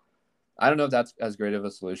two. I don't know if that's as great of a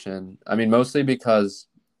solution. I mean, mostly because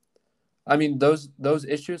those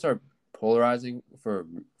issues are polarizing for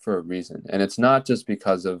a reason, and it's not just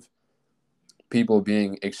because of people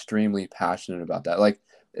being extremely passionate about that. Like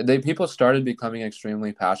people started becoming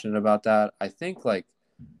extremely passionate about that. I think like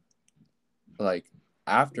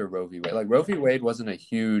after Roe v. Wade. Like Roe v. Wade wasn't a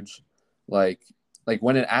huge like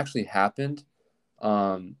when it actually happened.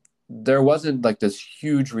 There wasn't like this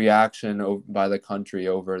huge reaction by the country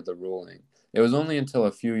over the ruling. It was only until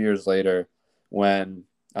a few years later when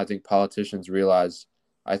I think politicians realized.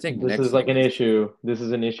 I think This is like Nixon an issue. This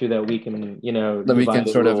is an issue that we can, that we divide can and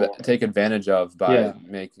sort of rule. take advantage of by Yeah.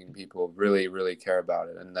 making people really really care about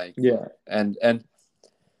it, and like Yeah. and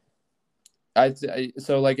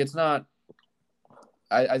so like it's not.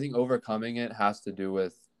 I think overcoming it has to do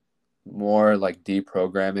with more like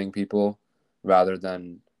deprogramming people rather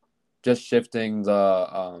than just shifting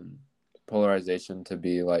the polarization to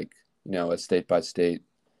be like a state by state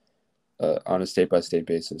on a state by state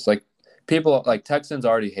basis. Like people like Texans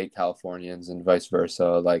already hate Californians and vice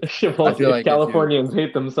versa. Like I Well, feel if like if you Californians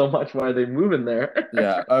hate them so much, why are they moving there?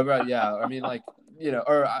 yeah right yeah I mean like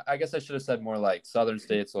or I guess I should have said more like southern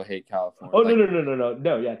states will hate California Oh, no, like no, no, no, no,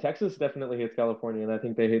 no. Yeah, Texas definitely hates California, and I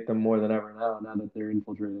think they hate them more than ever now that they're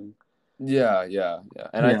infiltrating. yeah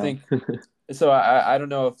and I Yeah. think so I don't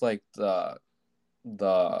know if like the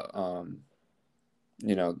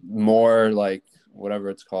more like whatever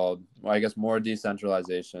it's called. Well, I guess more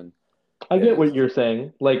decentralization I get is. what you're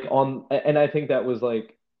saying. Like and I think that was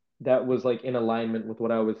like in alignment with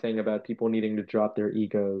what I was saying about people needing to drop their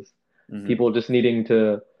egos. Hmm. People just needing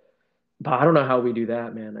to, but I don't know how we do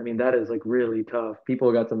that, man. I mean, that is like really tough.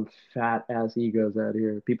 People got some fat ass egos out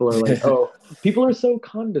here. People are like, oh, people are so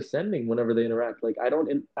condescending whenever they interact. Like I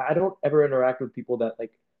don't ever interact with people that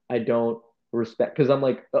like I don't respect because I'm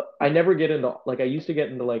like I never get into like I used to get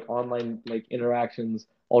into like online like interactions,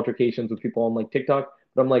 altercations with people on like TikTok,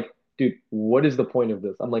 but I'm like, dude, what is the point of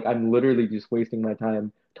this? I'm like, I'm literally just wasting my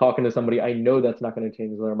time talking to somebody. I know that's not going to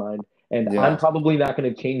change their mind, and I'm Yeah, probably not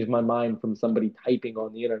going to change my mind from somebody typing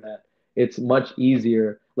on the internet. it's much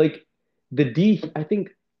easier. Like I think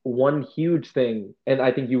one huge thing, and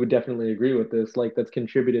I think you would definitely agree with this, like that's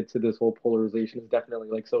contributed to this whole polarization is definitely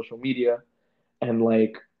like social media and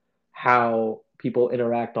like how people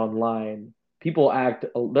interact online. People act,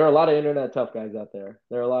 there are a lot of internet tough guys out there.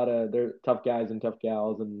 There are tough guys and tough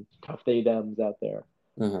gals and tough they dems out there.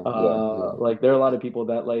 Yeah, yeah, Like there are a lot of people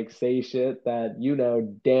that like say shit that you know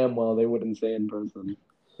damn well they wouldn't say in person.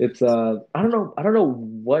 It's I don't know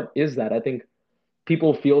what is that. I think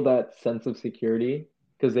people feel that sense of security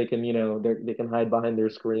because they can, you know, they can hide behind their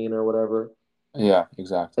screen or whatever. yeah,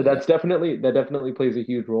 exactly. Yeah, That definitely plays a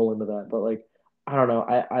huge role into that. But like, I don't know.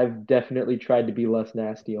 I've definitely tried to be less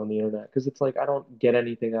nasty on the internet because it's like I don't get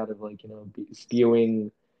anything out of like, you know,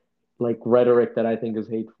 spewing like rhetoric that I think is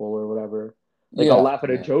hateful or whatever. Like I'll yeah, laugh at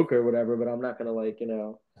a yeah, joke or whatever, but I'm not gonna like, you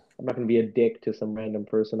know, I'm not gonna be a dick to some random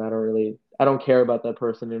person. I don't care about that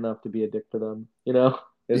person enough to be a dick to them. You know,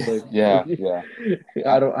 it's like yeah, yeah.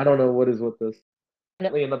 I don't know what is with this.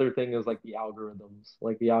 Definitely another thing is like the algorithms.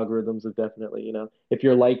 Like the algorithms have definitely, you know, if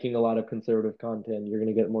you're liking a lot of conservative content, you're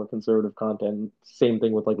gonna get more conservative content. Same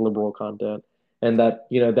thing with like liberal content. And that,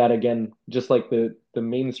 you know, that again, just like the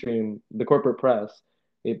mainstream, the corporate press,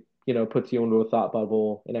 it, you know, puts you into a thought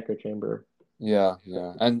bubble, an echo chamber. Yeah,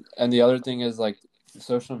 yeah. And the other thing is like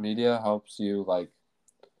social media helps you like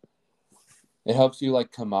it helps you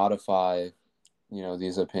like commodify,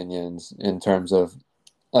 these opinions in terms of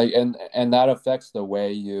like and that affects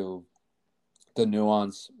the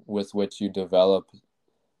nuance with which you develop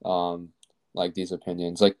um like these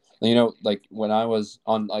opinions. Like like when I was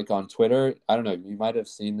on Twitter, I don't know, you might have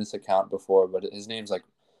seen this account before, but his name's like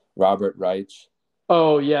Robert Reich.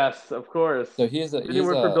 Oh yes, of course. So Did he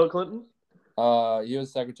work for Bill Clinton? he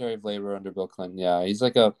was Secretary of Labor under Bill Clinton. Yeah, he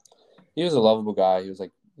was a lovable guy. He was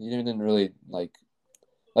like he didn't really like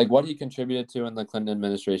what he contributed to in the Clinton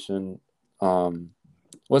administration.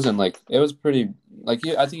 Wasn't like it was pretty like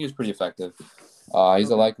I think he was pretty effective. He's a Okay.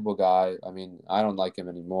 likable guy. I mean, I don't like him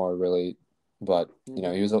anymore really, but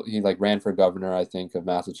Mhm. he like ran for governor, I think, of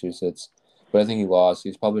Massachusetts, but I think he lost.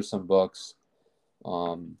 He's published some books,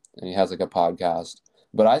 and he has like a podcast.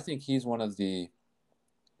 But I think he's one of the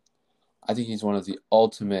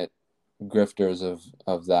ultimate grifters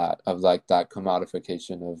of like that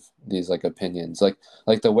commodification of these like opinions.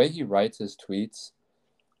 Like the way he writes his tweets,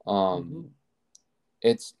 Mhm. um,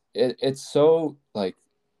 it's so like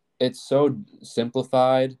it's so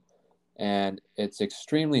simplified and it's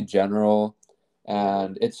extremely general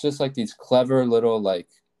and it's just like these clever little like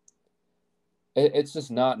it's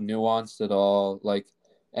just not nuanced at all like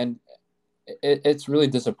and it's really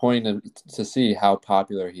disappointing to see how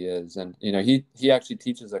popular he is. And he actually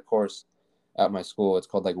teaches a course at my school. It's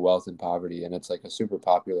called like Wealth and Poverty, and it's like a super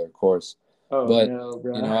popular course. Oh But no,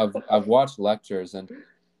 bro. I've watched lectures, and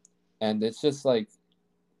it's just like,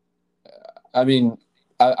 I mean,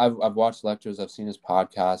 I've watched lectures, I've seen his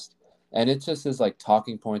podcast, and it just is like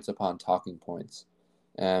talking points upon talking points,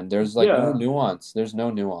 and there's like no Yeah. nuance. There's no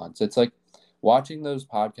nuance. It's like watching those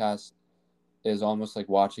podcasts is almost like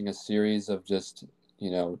watching a series of just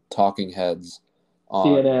talking heads on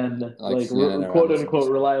CNN, like like CNN or quote unquote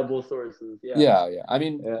MSNBC. reliable sources. Yeah. Yeah, yeah. I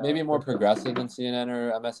mean, Yeah. maybe more progressive than CNN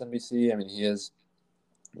or MSNBC. I mean, he is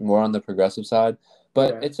more on the progressive side,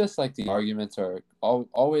 but Okay. it's just like the arguments are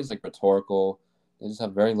always like rhetorical. They just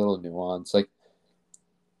have very little nuance. Like,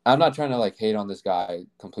 I'm not trying to like hate on this guy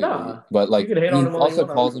completely, Nah, but you like can hate on he him all you also want. I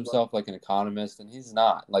don't calls give a fuck. himself like an economist, and he's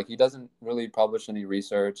not. Like, he doesn't really publish any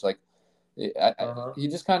research. Like, Uh-huh. he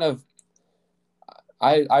just kind of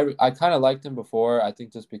I kind of liked him before. I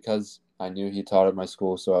think just because I knew he taught at my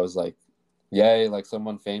school, so I was like, yay, like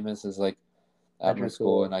someone famous is like at At my your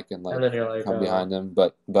school, and school. I can And like then you're like, come behind him.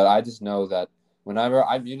 But I just know that whenever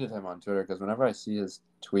I muted him on Twitter, because whenever I see his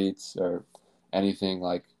tweets or anything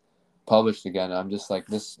like published again, I'm just like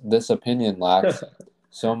this opinion lacks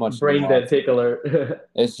so much brain dead nuance. take alert.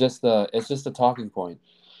 It's just a talking point.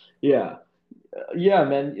 Yeah. Yeah,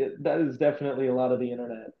 man, that is definitely a lot of the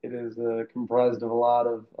internet. It is comprised of a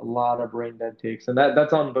lot of brain dead takes, and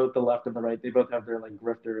that's on both the left and the right. They both have their like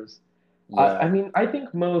grifters. I Yeah. mean, I think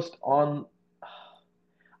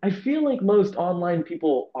I feel like most online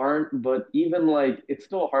people aren't, but even like it's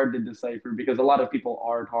still hard to decipher because a lot of people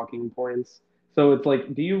are talking points. So it's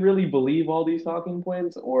like, do you really believe all these talking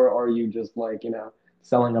points, or are you just like, you know,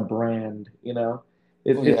 selling a brand, you know?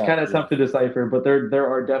 Oh It's yeah, kind of yeah. tough to decipher, but there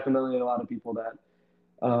are definitely a lot of people that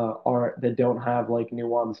are that don't have like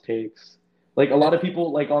nuanced takes. Like a lot of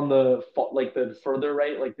people like on like the further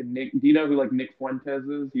right, like the Nick. Do you know who like Nick Fuentes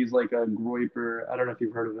is? He's like a Groyper. I don't know if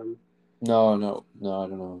you've heard of him. No, I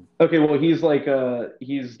don't know. Okay, well he's like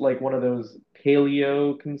one of those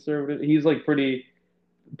paleo conservative. He's like pretty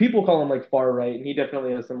people call him like far right, and he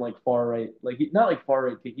definitely has some like far right, like not like far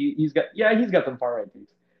right. He's got he's got some far right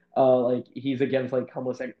takes. Like he's against like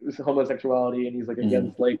homosexuality, and he's like Hmm.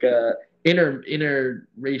 against like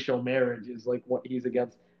interracial marriage is like what he's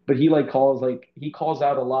against. But he calls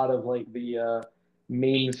out a lot of like the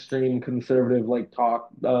mainstream conservative like talk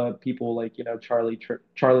people like Charlie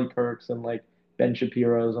Kirks and like Ben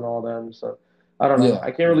Shapiro's and all them. So I don't know. Yeah, I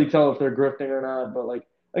can't yeah, really tell if they're grifting or not, but like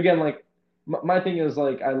again, like my thing is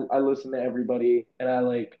like I listen to everybody and I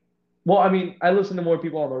like well I mean I listen to more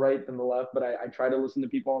people on the right than the left but I try to listen to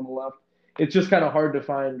people on the left. It's just kind of hard to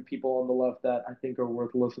find people on the left that I think are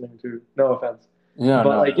worth listening to, no offense, yeah.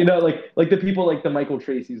 but No, like no. like the people like the Michael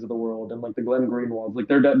Tracy's of the world and like the Glenn Greenwalds, like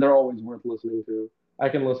they're always worth listening to. I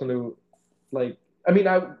can listen to like I mean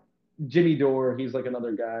I Jimmy Dore, he's like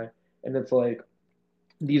another guy, and it's like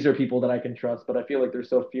these are people that I can trust, but I feel like they're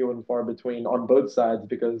so few and far between on both sides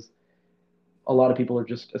because a lot of people are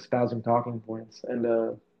just espousing talking points,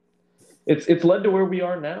 and it's led to where we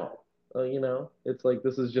are now. It's like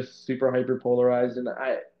this is just super hyper polarized, and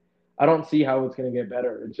I don't see how it's going to get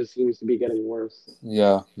better. It just seems to be getting worse.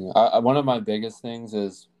 Yeah, yeah. One of my biggest things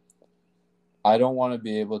is I don't want to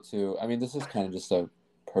be able to. I mean, this is kind of just a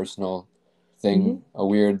personal Hmm. thing, a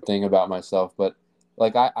weird thing about myself, but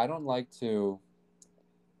like I don't like to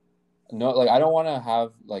no like I don't want to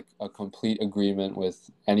have like a complete agreement with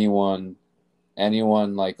anyone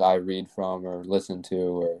like I read from or listen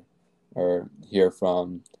to or hear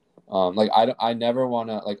from. Like I never want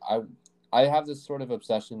to like I have this sort of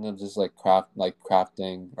obsession of just like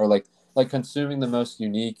crafting or like consuming the most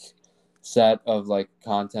unique set of like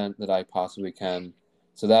content that I possibly can.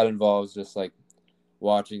 So that involves just like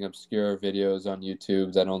watching obscure videos on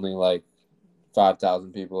YouTube that only like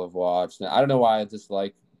 5,000 people have watched. And I don't know why I just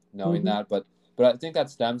like knowing Hmm. that, but I think that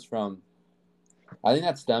stems from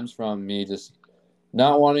me just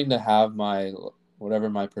not wanting to have my whatever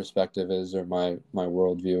my perspective is or my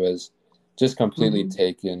worldview is just completely Hmm.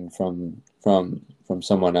 taken from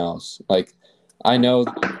someone else. Like I know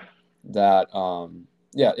that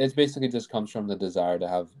yeah, it basically just comes from the desire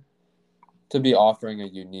to be offering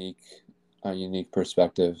a unique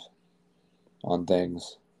perspective on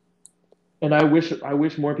things. And I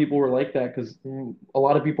wish more people were like that because a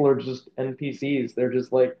lot of people are just NPCs. They're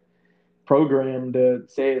just like programmed to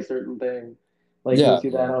say a certain thing. Like you'll Yeah, see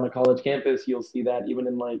that yeah. on a college campus. You'll see that even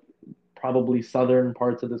in like probably southern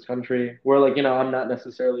parts of this country where like I'm not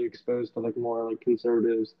necessarily exposed to like more like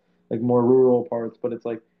conservatives, like more rural parts, but it's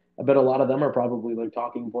like I bet a lot of them are probably like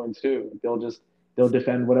talking points too. They'll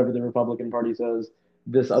defend whatever the Republican Party says.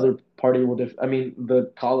 This other party will I mean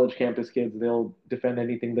the college campus kids, they'll defend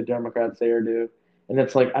anything the Democrats say or do. And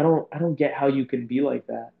it's like I don't get how you can be like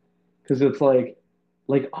that. Because it's like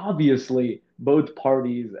obviously both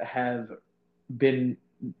parties have been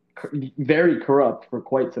very corrupt for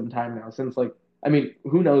quite some time now since like I mean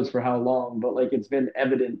who knows for how long, but like it's been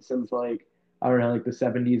evident since like I don't know like the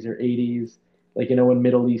 70s or 80s, like when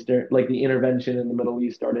Middle Eastern like the intervention in the Middle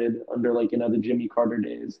East started under like the Jimmy Carter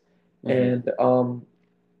days. Hmm. And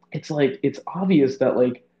it's like it's obvious that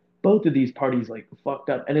like both of these parties like fucked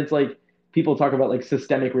up, and it's like people talk about like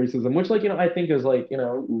systemic racism, which like I think is like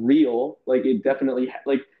real, like it definitely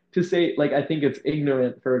like to say like I think it's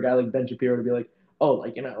ignorant for a guy like Ben Shapiro to be like, oh,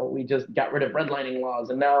 like we just got rid of redlining laws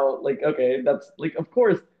and now like okay that's like of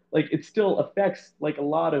course like it still affects like a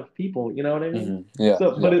lot of people, you know what I mean? Hmm. Yeah,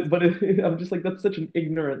 So yeah. I'm just like that's such an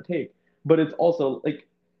ignorant take, but it's also like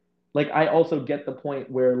I also get the point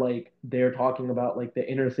where like they're talking about like the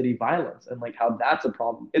inner city violence and like how that's a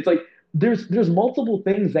problem. It's like there's multiple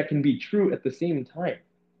things that can be true at the same time,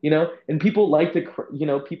 and people like to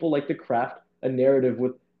people like to craft a narrative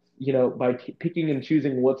with by picking and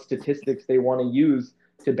choosing what statistics they want to use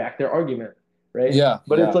to back their argument, right? Yeah,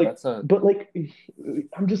 But it's yeah. like but like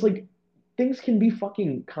I'm just like things can be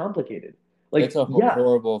fucking complicated. It's Like a yeah,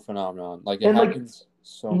 horrible phenomenon. Like it and like happens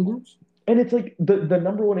so mhm. much. And it's like the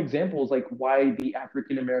number one example is like why the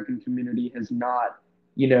African American community has not,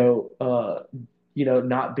 you know, uh,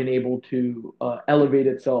 not been able to elevate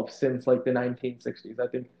itself since like the 1960s, I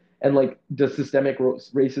think. And like, does systemic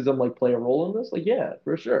racism like play a role in this? Like, yeah,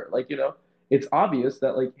 for sure. Like, it's obvious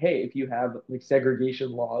that like, hey, if you have like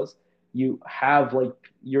segregation laws, you have like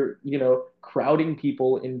you're, crowding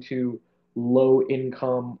people into low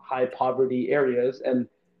income, high poverty areas, and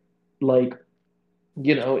like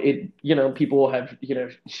people have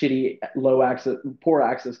shitty low access poor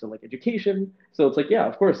access to like education, so it's like yeah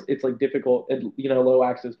of course it's like difficult and low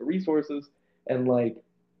access to resources, and like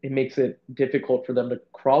it makes it difficult for them to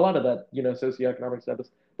crawl out of that, socioeconomic status.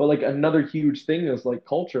 But like another huge thing is like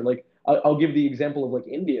culture. Like I'll give the example of like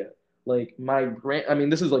India. Like I mean,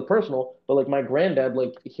 this is like personal, but like my granddad,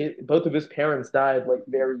 like both of his parents died like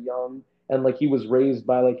very young, and like he was raised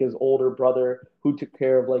by like his older brother who took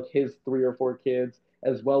care of like his three or four kids,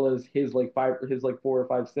 as well as his like four or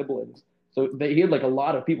five siblings. So he had like a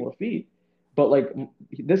lot of people to feed. But like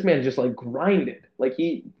this man just like grinded. Like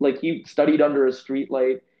he studied under a street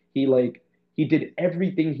light. He did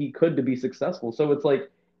everything he could to be successful. So it's like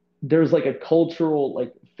there's like a cultural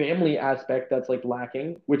like family aspect that's like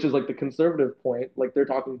lacking, which is like the conservative point, like their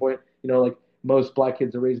talking point, like most black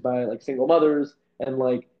kids are raised by like single mothers, and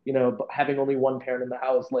like, having only one parent in the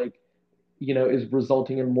house, like, is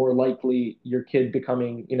resulting in more likely your kid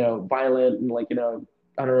becoming, violent and like,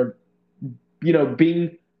 I don't know,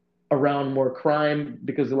 being around more crime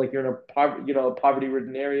because like you're in a poverty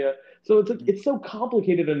ridden area. So it's like it's so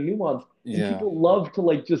complicated and nuanced, and Yeah. people love to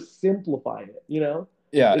like just simplify it. Yeah.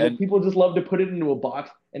 It's like And people just love to put it into a box,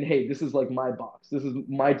 and hey, this is like my box. This is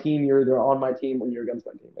my team. You're either on my team or you're against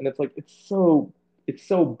my team. And it's like it's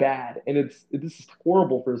so bad, and this is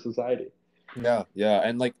horrible for society. yeah, yeah.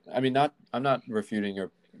 And like, I mean, I'm not refuting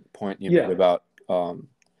your point you made Yeah. about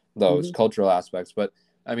those Hmm. cultural aspects, but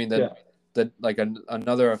I mean Yeah. that like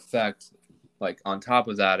another effect like on top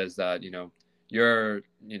of that is that, your,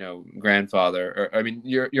 grandfather, or I mean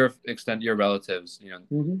your relatives,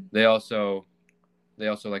 Hmm. they also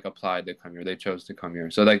like applied to come here. They chose to come here.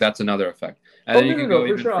 So like that's another effect. And Oh then no, you no, can go no, for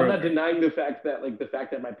even sure. I'm not further. denying the fact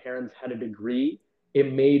that my parents had a degree,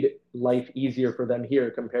 it made life easier for them here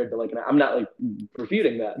compared to like I'm not like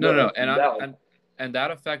refuting that. No, No, no, no. that's valid. And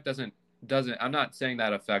that effect doesn't I'm not saying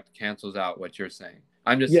that effect cancels out what you're saying.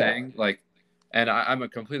 I'm just Yeah. saying like, and I'm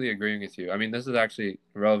completely agreeing with you. I mean, this is actually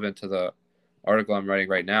relevant to the article I'm writing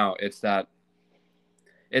right now. It's that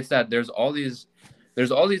there's all these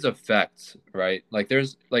effects, right? Like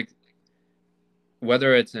there's like,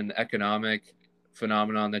 whether it's an economic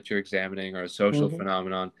phenomenon that you're examining or a social Hmm.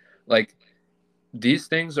 phenomenon, like these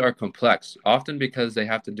things are complex, often because they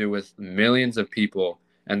have to do with millions of people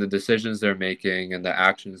and the decisions they're making and the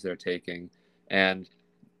actions they're taking. And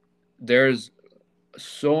there's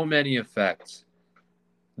so many effects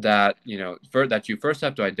that, that you first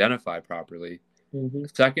have to identify properly. Hmm.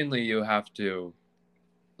 Secondly, you have to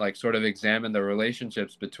like sort of examine the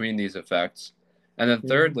relationships between these effects. And then Hmm.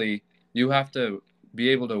 thirdly, you have to be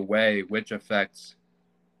able to weigh which effects,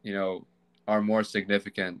 you know, are more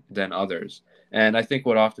significant than others. And I think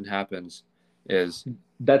what often happens is,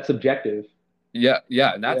 That's subjective. yeah,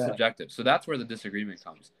 yeah, and that's Yeah. subjective. So that's where the disagreement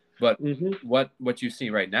comes. But Hmm. what you see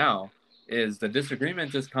right now is the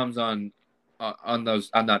disagreement just comes on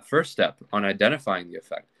that first step on identifying the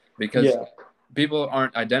effect, because Yeah. people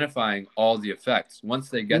aren't identifying all the effects. Once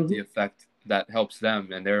they get the Hmm. effect that helps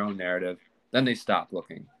them and their own narrative, then they stop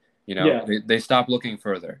looking. Yeah. They stop looking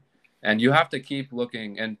further, and you have to keep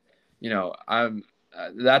looking. And I'm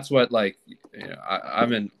that's what, like,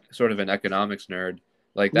 I'm in sort of an economics nerd.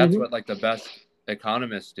 Like that's Hmm. what, like, the best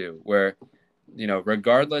economists do, where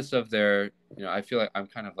regardless of their, I feel like I'm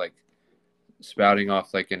kind of like spouting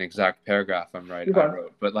off like an exact paragraph You're I fine.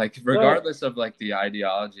 wrote, but like No. regardless of like the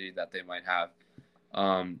ideology that they might have,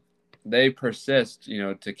 um, they persist,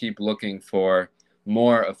 to keep looking for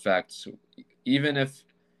more effects, even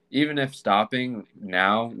if stopping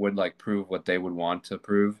now would like prove what they would want to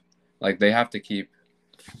prove. Like they have to keep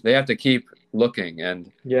looking.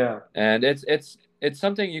 and Yeah. and it's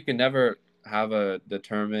something you can never have a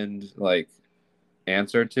determined like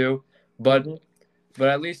answer to, but Hmm.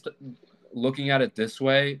 at least looking at it this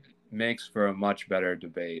way makes for a much better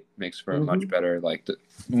debate, makes for a much Hmm. better, like,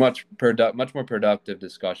 much more productive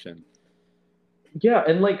discussion. Yeah,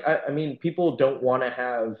 and like I mean, people don't want to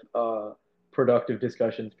have productive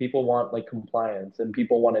discussions. People want like compliance, and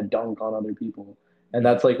people want to dunk on other people, and Mhm.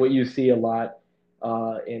 that's like what you see a lot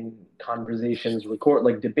in conversations, record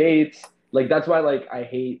like debates. Like that's why like I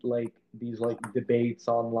hate like these like debates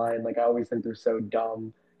online. Like I always think they're so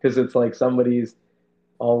dumb because it's like somebody's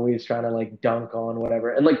always trying to like dunk on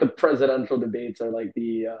whatever. And like the presidential debates are like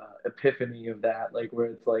the epiphany of that, like where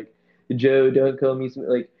it's like, Joe, don't call me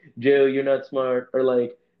like Joe, you're not smart, or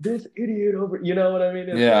like this idiot over, you know what I mean?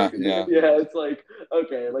 It's Yeah, like, yeah, yeah, it's like,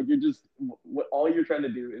 okay, like you're just what all you're trying to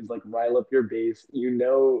do is like rile up your base.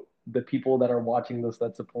 The people that are watching this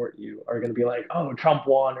that support you are going to be like, oh, Trump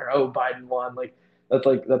won, or oh, Biden won. Like that's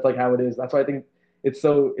like how it is. That's why I think it's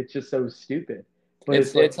just so stupid. But it's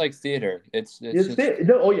it's like it's like theater. It's it's just, theater.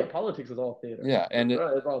 No, oh yeah, politics is all theater. yeah.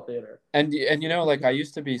 It's all theater. Like, I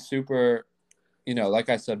used to be super, like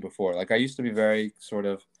I said before, like I used to be very sort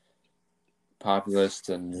of populist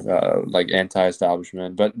and like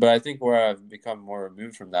anti-establishment. But I think where I've become more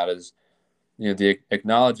removed from that is, the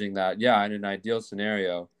acknowledging that, yeah, in an ideal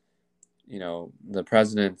scenario,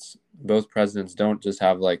 both presidents don't just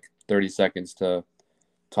have like 30 seconds to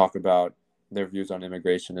talk about their views on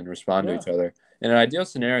immigration and respond to Yeah, each other. In an ideal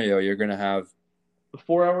scenario, you're going to have, a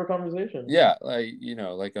 4 hour conversation. yeah,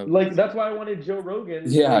 like a, Like that's why I wanted Joe Rogan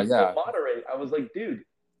yeah, like to yeah, moderate. I was like, dude,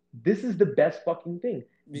 this is the best fucking thing.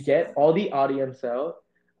 Bec- Get all the audience out.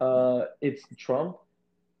 It's Trump,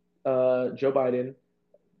 Joe Biden,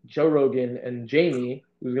 Joe Rogan, and Jamie,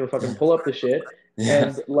 who's gonna fucking pull up the shit. yeah,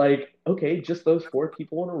 And like, okay, just those four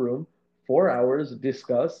people in a room, 4 hours,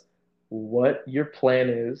 discuss what your plan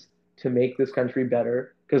is to make this country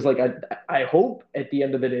better. Because like I hope at the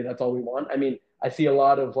end of the day that's all we want. I mean, I see a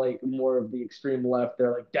lot of like more of the extreme left.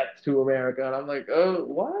 They're like death to America, and I'm like, oh,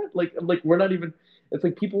 what? Like, we're not even. It's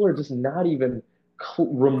like people are just not even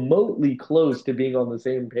remotely close to being on the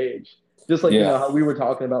same page. Just like yeah, how we were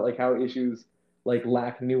talking about like how issues like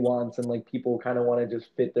lack nuance and like people kind of want to just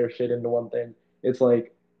fit their shit into one thing. It's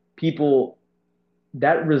like people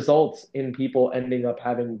that results in people ending up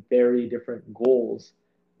having very different goals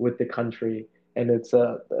with the country, and it's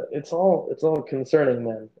all concerning,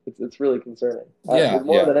 man. It's really concerning. yeah,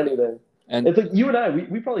 More yeah, than anything, and it's like you and I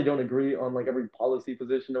we probably don't agree on like every policy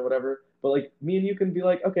position or whatever, but like me and you can be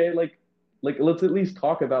like, okay, like let's at least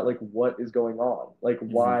talk about like what is going on, like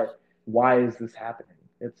mhm. why is this happening?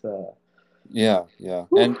 It's Yeah, yeah,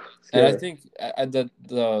 whew, and I scary. think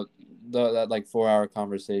the that like 4 hour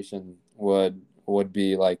conversation would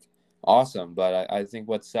be like awesome, but I think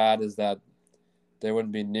what's sad is that there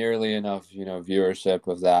wouldn't be nearly enough, viewership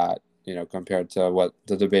of that, compared to what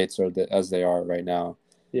the debates are as they are right now.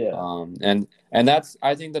 Yeah. And that's,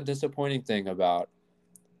 I think, the disappointing thing about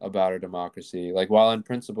our democracy. Like, while in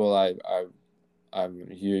principle, I'm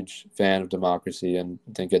a huge fan of democracy and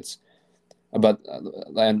think it's about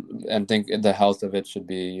and think the health of it should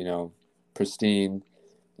be, pristine.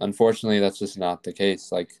 Unfortunately, that's just not the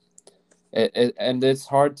case. Like, and it's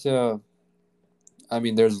hard to. I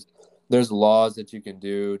mean, there's laws that you can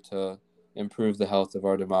do to improve the health of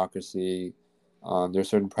our democracy. There's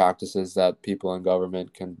certain practices that people in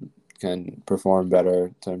government can perform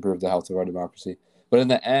better to improve the health of our democracy. But in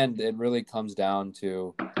the end, it really comes down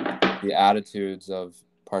to the attitudes of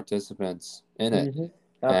participants in it, Hmm.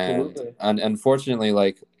 and Absolutely. and unfortunately,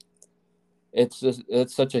 like, it's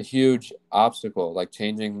such a huge obstacle, like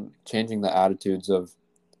changing the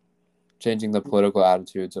political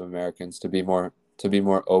attitudes of Americans to be more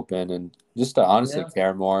open and just to honestly Yeah.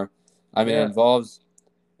 care more. I mean, Yeah.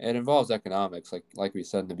 it involves economics, like we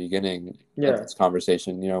said in the beginning of Yeah. this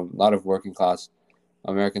conversation. A lot of working class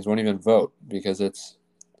Americans won't even vote because it's,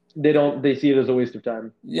 They see it as a waste of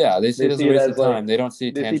time. yeah, they see They it as a see it waste of as time. like They don't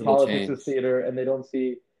see they see tangible politics as change. theater, and they don't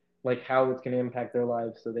see like how it's going to impact their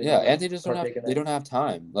lives, so they Yeah, don't like and they just don't have partake in they it. don't have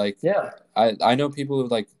time. Like, Yeah. I know people who,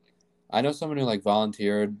 like, I know someone who, like,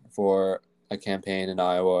 volunteered for a campaign in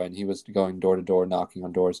Iowa, and he was going door to door, knocking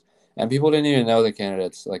on doors, and people didn't even know the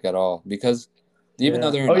candidates, like, at all, because even though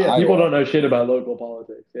Yeah. they're Oh in yeah. People Iowa, don't know shit about local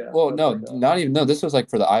politics. Yeah. well, That's no, like not even, no, this was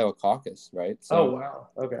like for the Iowa caucus, right? oh So, wow.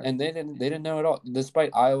 Okay. and they didn't know at all,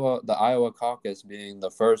 despite the Iowa caucus being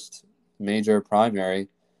the first major primary.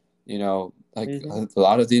 Like, Hmm. a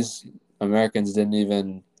lot of these Americans didn't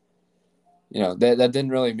even, that didn't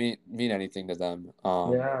really mean anything to them.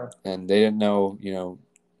 Yeah. And they didn't know,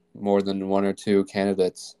 more than one or two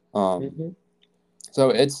candidates. Hmm. So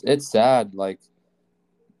it's sad, like,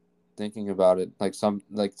 thinking about it, like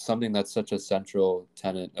something that's such a central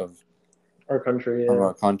tenet Our country. of Yeah.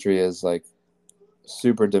 our country is, like,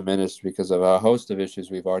 super diminished because of a host of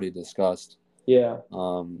issues we've already discussed. Yeah.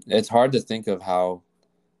 It's hard to think of how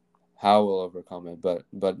we'll overcome it, but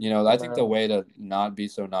I think the No. way to not be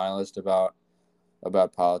so nihilist about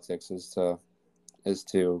politics is to is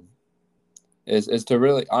to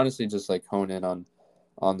really honestly just, like, hone in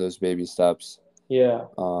on those baby steps. Yeah.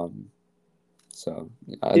 Um, so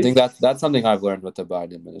I think It's that's something I've learned with the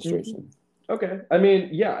Biden mhm. administration. Okay. I mean,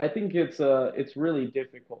 yeah, I think it's really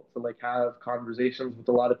difficult to like have conversations with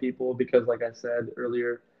a lot of people because like I said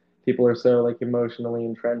earlier, people are so like emotionally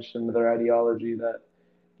entrenched into their ideology that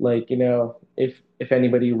like, if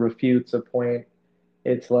anybody refutes a point,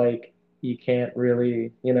 it's like you can't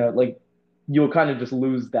really, like you'll kind of just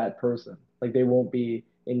lose that person. Like they won't be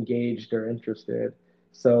engaged or interested.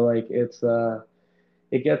 So like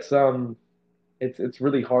it gets it's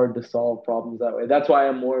really hard to solve problems that way. That's why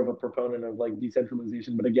I'm more of a proponent of like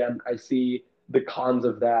decentralization. But again, I see the cons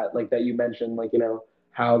of that, like that you mentioned, like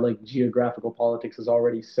how like geographical politics is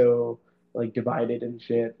already so like divided and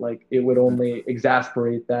shit. Like it would only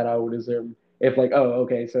exasperate that, I would assume, if like, oh,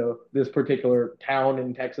 okay, so this particular town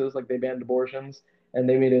in Texas, like they banned abortions and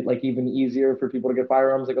they made it like even easier for people to get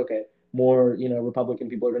firearms, like okay, more, Republican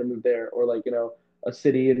people are going to move there, or like, a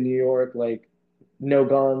city in New York, like no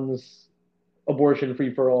guns, abortion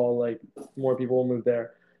free for all, like more people will move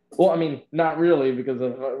there. Well, I mean, not really because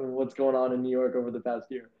of what's going on in New York over the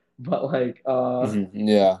past year, but like, Yeah,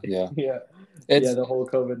 yeah. yeah, yeah, It's the whole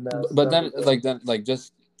COVID mess but stuff then as well.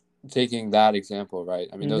 just taking that example, right?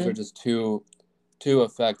 I mean, those are Mm-hmm. just two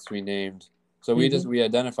effects we named. So Mm-hmm. we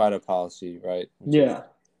identified a policy, right? Which is, Yeah.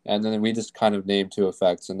 and then we just kind of named two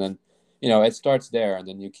effects, and then it starts there, and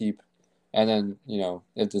then you keep, and then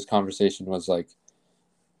this conversation was like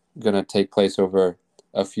going to take place over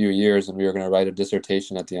a few years, and we were going to write a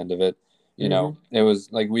dissertation at the end of it. Mm-hmm. It was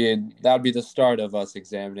like that would be the start of us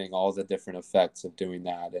examining all the different effects of doing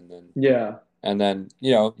that, Yeah. and then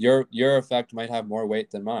your effect might have more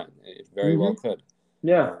weight than mine. It very Mm-hmm. well could.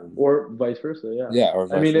 Yeah. Um, Or vice versa. Yeah. yeah, or I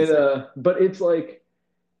vice mean, versa. but it's like,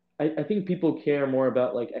 I think people care more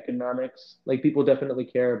about like economics. Like people definitely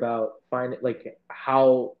care about like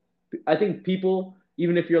how I think people,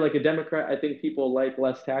 even if you're like a Democrat, I think people like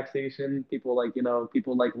less taxation. People like,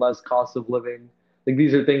 people like less cost of living. Like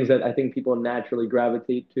these are things that I think people naturally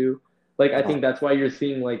gravitate to. Like I Uh-huh. think that's why you're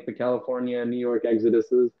seeing like the California, New York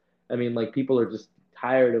exoduses. I mean, like people are just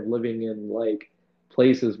tired of living in like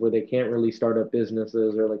places where they can't really start up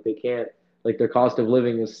businesses, or like they can't, like their cost of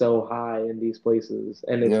living is so high in these places,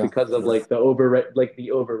 and it's Yeah, because of sure. like the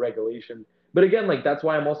over regulation. But again, like that's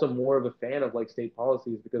why I'm also more of a fan of like state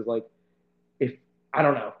policies, because like if I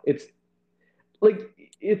don't know, it's like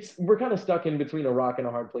we're kind of stuck in between a rock and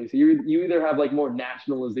a hard place. You either have like more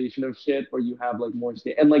nationalization of shit, or you have like more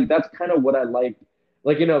state, and like that's kind of what I like.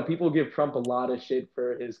 Like, people give Trump a lot of shit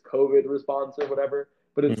for his COVID response or whatever,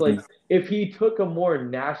 but it's Hmm. like if he took a more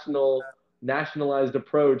nationalized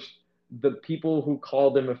approach, the people who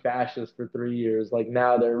called him a fascist for 3 years, like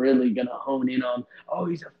now they're really gonna hone in on, oh,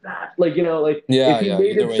 he's a fat, like, like if Yeah, he yeah.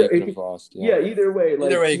 made Either it way, so, you could if have he, lost. Yeah. yeah, either way, Either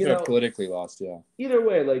like, way, you could have politically lost. Yeah. either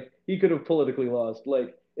way, like he could have politically lost.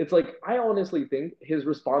 Like it's like I honestly think his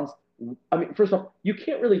response. I mean, first off, you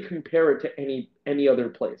can't really compare it to any other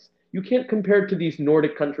place. You can't compare it to these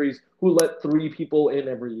Nordic countries who let 3 people in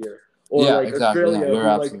every year, or Yeah, like exactly. Yeah, Australia you're who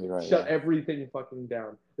like absolutely right. shut Yeah. everything fucking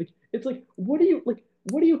down. Like it's like what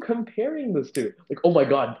are you comparing this to? Like, oh my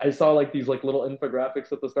God, I saw like these like little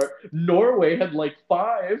infographics at the start. Norway had like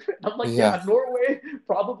five. I'm like, Yeah. yeah, Norway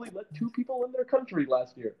probably let 2 people in their country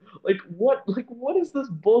last year. Like what is this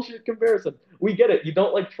bullshit comparison? We get it. You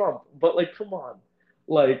don't like Trump, but like come on.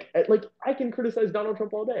 Like I can criticize Donald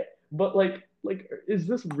Trump all day, but like is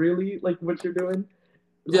this really like what you're doing?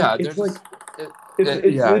 Like Yeah. it's There's like just. It, it's it,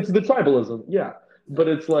 it's yeah. it's the tribalism. Yeah. Yeah. But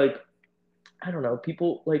it's like I don't know,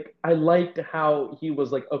 people like I liked how he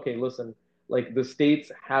was like, okay, listen, like the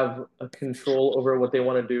states have a control over what they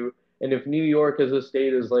want to do, and if New York as a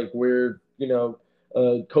state is like we're,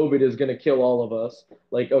 COVID is gonna kill all of us,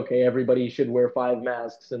 like okay, everybody should wear 5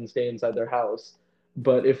 masks and stay inside their house.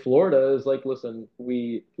 But if Florida is like, listen,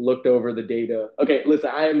 we looked over the data. Okay, listen,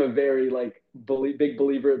 I am a very like big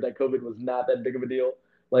believer that COVID was not that big of a deal.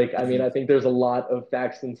 Like, I mean, Mhm. I think there's a lot of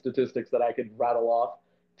facts and statistics that I could rattle off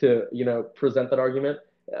to present that argument.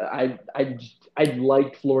 I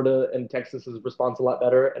liked Florida and Texas's response a lot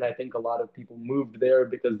better, and I think a lot of people moved there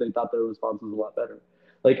because they thought their response was a lot better.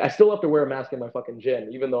 Like I still have to wear a mask in my fucking gym,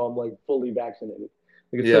 even though I'm like fully vaccinated.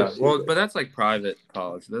 Like it's so Yeah. Well, stupid. but that's like private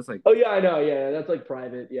college. That's like. Oh yeah, I know. Yeah, that's like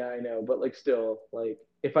private. Yeah, I know. But like still, like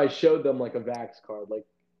if I showed them like a vax card, like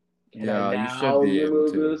can I Yeah, you should now be able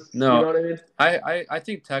remove to. this? You know No, what I mean? I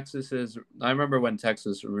think Texas is. I remember when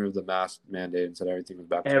Texas removed the mask mandate and said everything was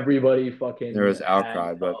back to normal. Everybody There fucking was had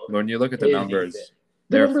outcry, but when you look at the pity fit. numbers, The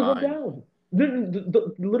they're numbers went fine. down.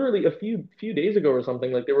 Literally a few days ago or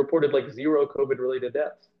something, like they reported like zero COVID related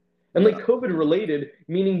deaths. And like Yeah. COVID related,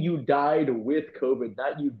 meaning you died with COVID,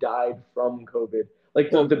 not you died from COVID. Like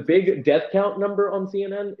the, Well, the big death count number on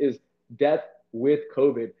CNN is death with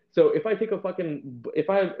COVID. So if I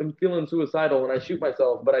am feeling suicidal and I shoot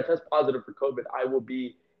myself, but I test positive for COVID, I will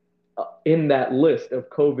be in that list of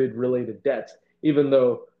COVID related deaths, even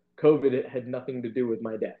though COVID had nothing to do with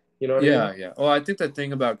my death. You know what I mean? yeah, yeah. Well, I think the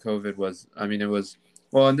thing about COVID was, I mean, it was,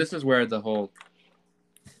 well, and this is where the whole,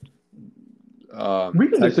 We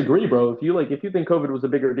can tech, disagree, bro. If you think COVID was a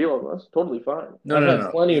bigger deal than us, totally fine. no, I've no, no, had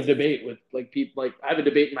no. plenty of debate with like people. Like I have a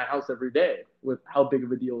debate in my house every day with how big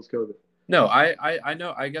of a deal is COVID. No, I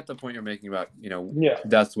know, I get the point you're making about, Yeah.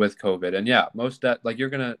 deaths with COVID. And yeah, most that, like, you're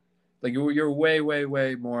going to, like, you're way, way,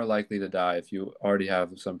 way more likely to die if you already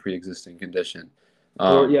have some pre-existing condition.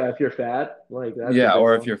 Or Um, yeah, if you're fat, like that's a yeah, big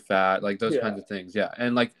or if one. you're fat, like those Yeah. kinds of things. Yeah.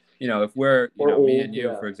 And like, if we're, or me old, and you,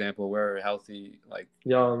 yeah, for example, we're healthy, like,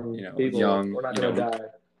 young people. young, We're not gonna die in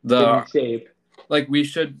the shape. like we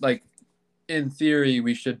should like in theory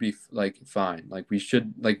we should be like fine. Like we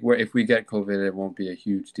should like if we get COVID, it won't be a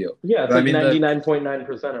huge deal. Yeah, it's But I like mean the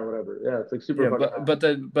 99.9% or whatever. Yeah, it's like super yeah,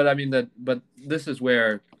 fucking but high. I mean but this is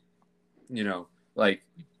where like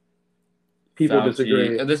People Fauci,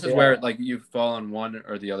 disagree. and this is Yeah. where like you fall on one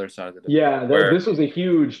or the other side of the debate. Yeah, Where this was a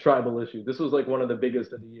huge tribal issue. This was like one of the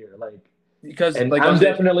biggest of the year. Like, because and like I'm on the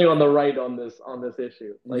definitely on the right on this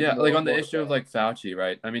issue. Like yeah, like more on the more issue of so. like Fauci,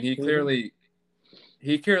 right? I mean, Hmm.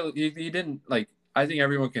 he didn't like. I think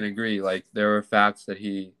everyone can agree like there were facts that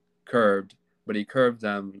he curbed, but he curbed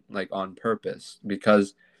them like on purpose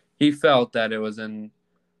because he felt that it was in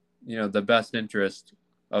the best interest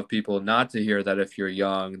of people not to hear that if you're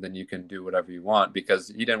young then you can do whatever you want, because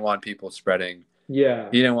he didn't want people spreading Yeah.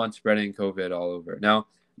 he didn't want spreading COVID all over.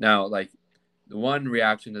 Now like the one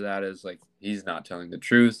reaction to that is like he's not telling the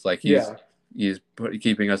truth, like Yeah.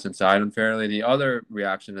 keeping us inside unfairly. The other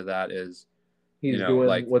reaction to that is He's doing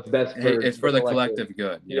like what's best hey, for it's the for the collective. collective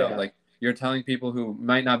good. Yeah. Like you're telling people who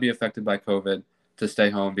might not be affected by COVID to stay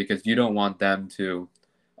home because you don't want them to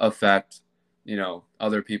affect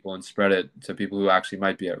other people and spread it to people who actually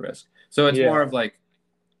might be at risk. So it's more Yeah. of like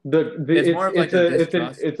The it's more of like a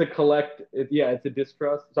distrust. it's a yeah, it's a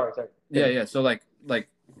distrust. Sorry. Finish. Yeah. So like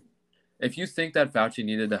if you think that Fauci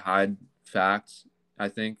needed to hide facts, I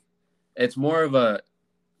think it's more of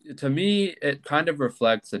to me, it kind of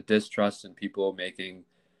reflects a distrust in people making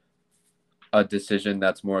a decision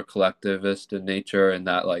that's more collectivist in nature, and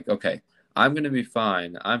that like, okay, I'm going to be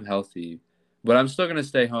fine, I'm healthy, but I'm still going to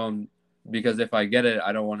stay home because if I get it,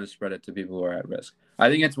 I don't want to spread it to people who are at risk. I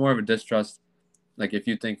think it's more of a distrust. Like if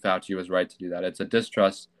you think Fauci was right to do that, it's a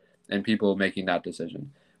distrust in people making that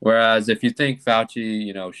decision. Whereas if you think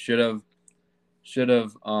Fauci, should have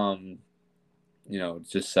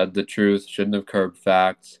just said the truth, shouldn't have curbed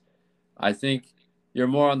facts, I think you're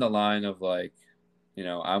more on the line of like,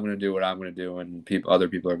 I'm going to do what I'm going to do, and other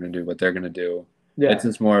people are going to do what they're going to do. It's Yeah.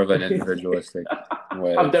 just more of an individualistic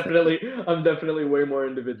way I'm of thinking. definitely way more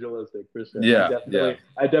individualistic for sure. Yeah.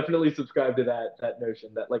 I definitely subscribe to that notion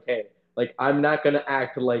that like, hey, like I'm not gonna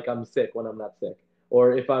act like I'm sick when I'm not sick.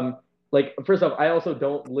 Or if I'm like, first off, I also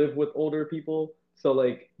don't live with older people. So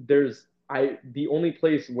like the only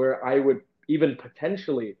place where I would even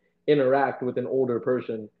potentially interact with an older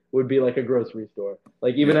person would be like a grocery store.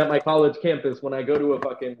 Like even Yeah. at my college campus, when I go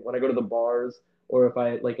to the bars, or if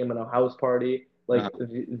I like am in a house party, like Uh-huh.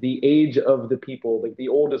 the age of the people, like the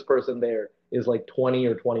oldest person there is like 20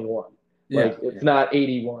 or 21. Yeah. Like it's not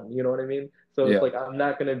 81, you know what I mean? So it's Yeah. like I'm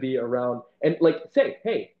not going to be around and like say,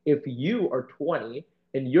 hey, if you are 20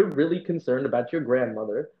 and you're really concerned about your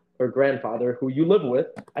grandmother or grandfather who you live with,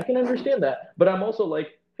 I can understand that. But I'm also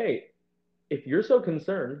like, hey, if you're so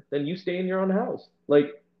concerned, then you stay in your own house.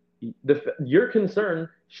 Like your concern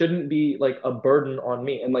shouldn't be like a burden on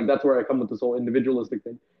me. And like that's where I come with this whole individualistic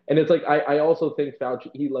thing. And it's like I also think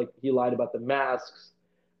Fauci he lied about the masks.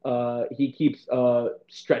 He keeps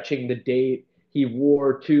stretching the date. He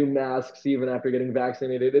wore two masks even after getting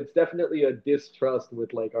vaccinated. It's definitely a distrust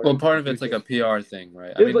with like our Well, part of it's like a institutions. PR thing,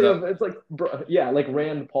 right? I mean, It's like bro, yeah, like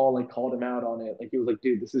Rand Paul like called him out on it. Like he was like,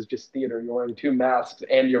 dude, this is just theater. You're wearing two masks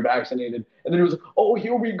and you're vaccinated. And then he was like, oh,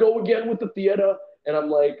 here we go again with the theater. And I'm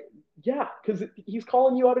like, yeah, because he's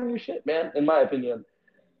calling you out on your shit, man. In my opinion.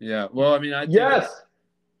 yeah. Well, I mean, I think Yes,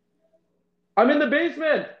 I'm in the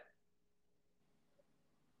basement.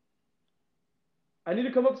 I need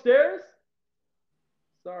to come upstairs.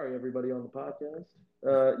 Sorry, everybody on the podcast.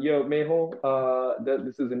 Yo, Mehul,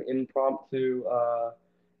 this is an impromptu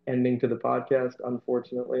ending to the podcast,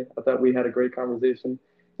 unfortunately. I thought we had a great conversation.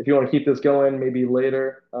 If you want to keep this going, maybe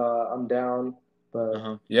later, I'm down.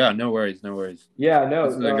 But yeah, no worries, no worries. yeah,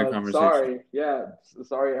 This is a good no, conversation. sorry. Yeah,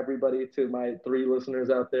 sorry, everybody, to my 3 listeners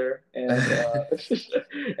out there. And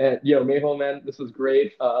yo, Mehul, man, this was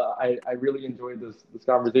great. I really enjoyed this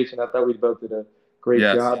conversation. I thought we both did a great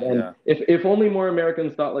Yes, job. And yeah, if only more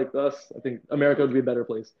Americans thought like us, I think America would be a better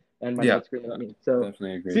place. And my yeah, dad's screaming at me. So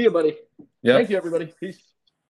definitely see agree. you, buddy. Yep. Thank you, everybody. Peace.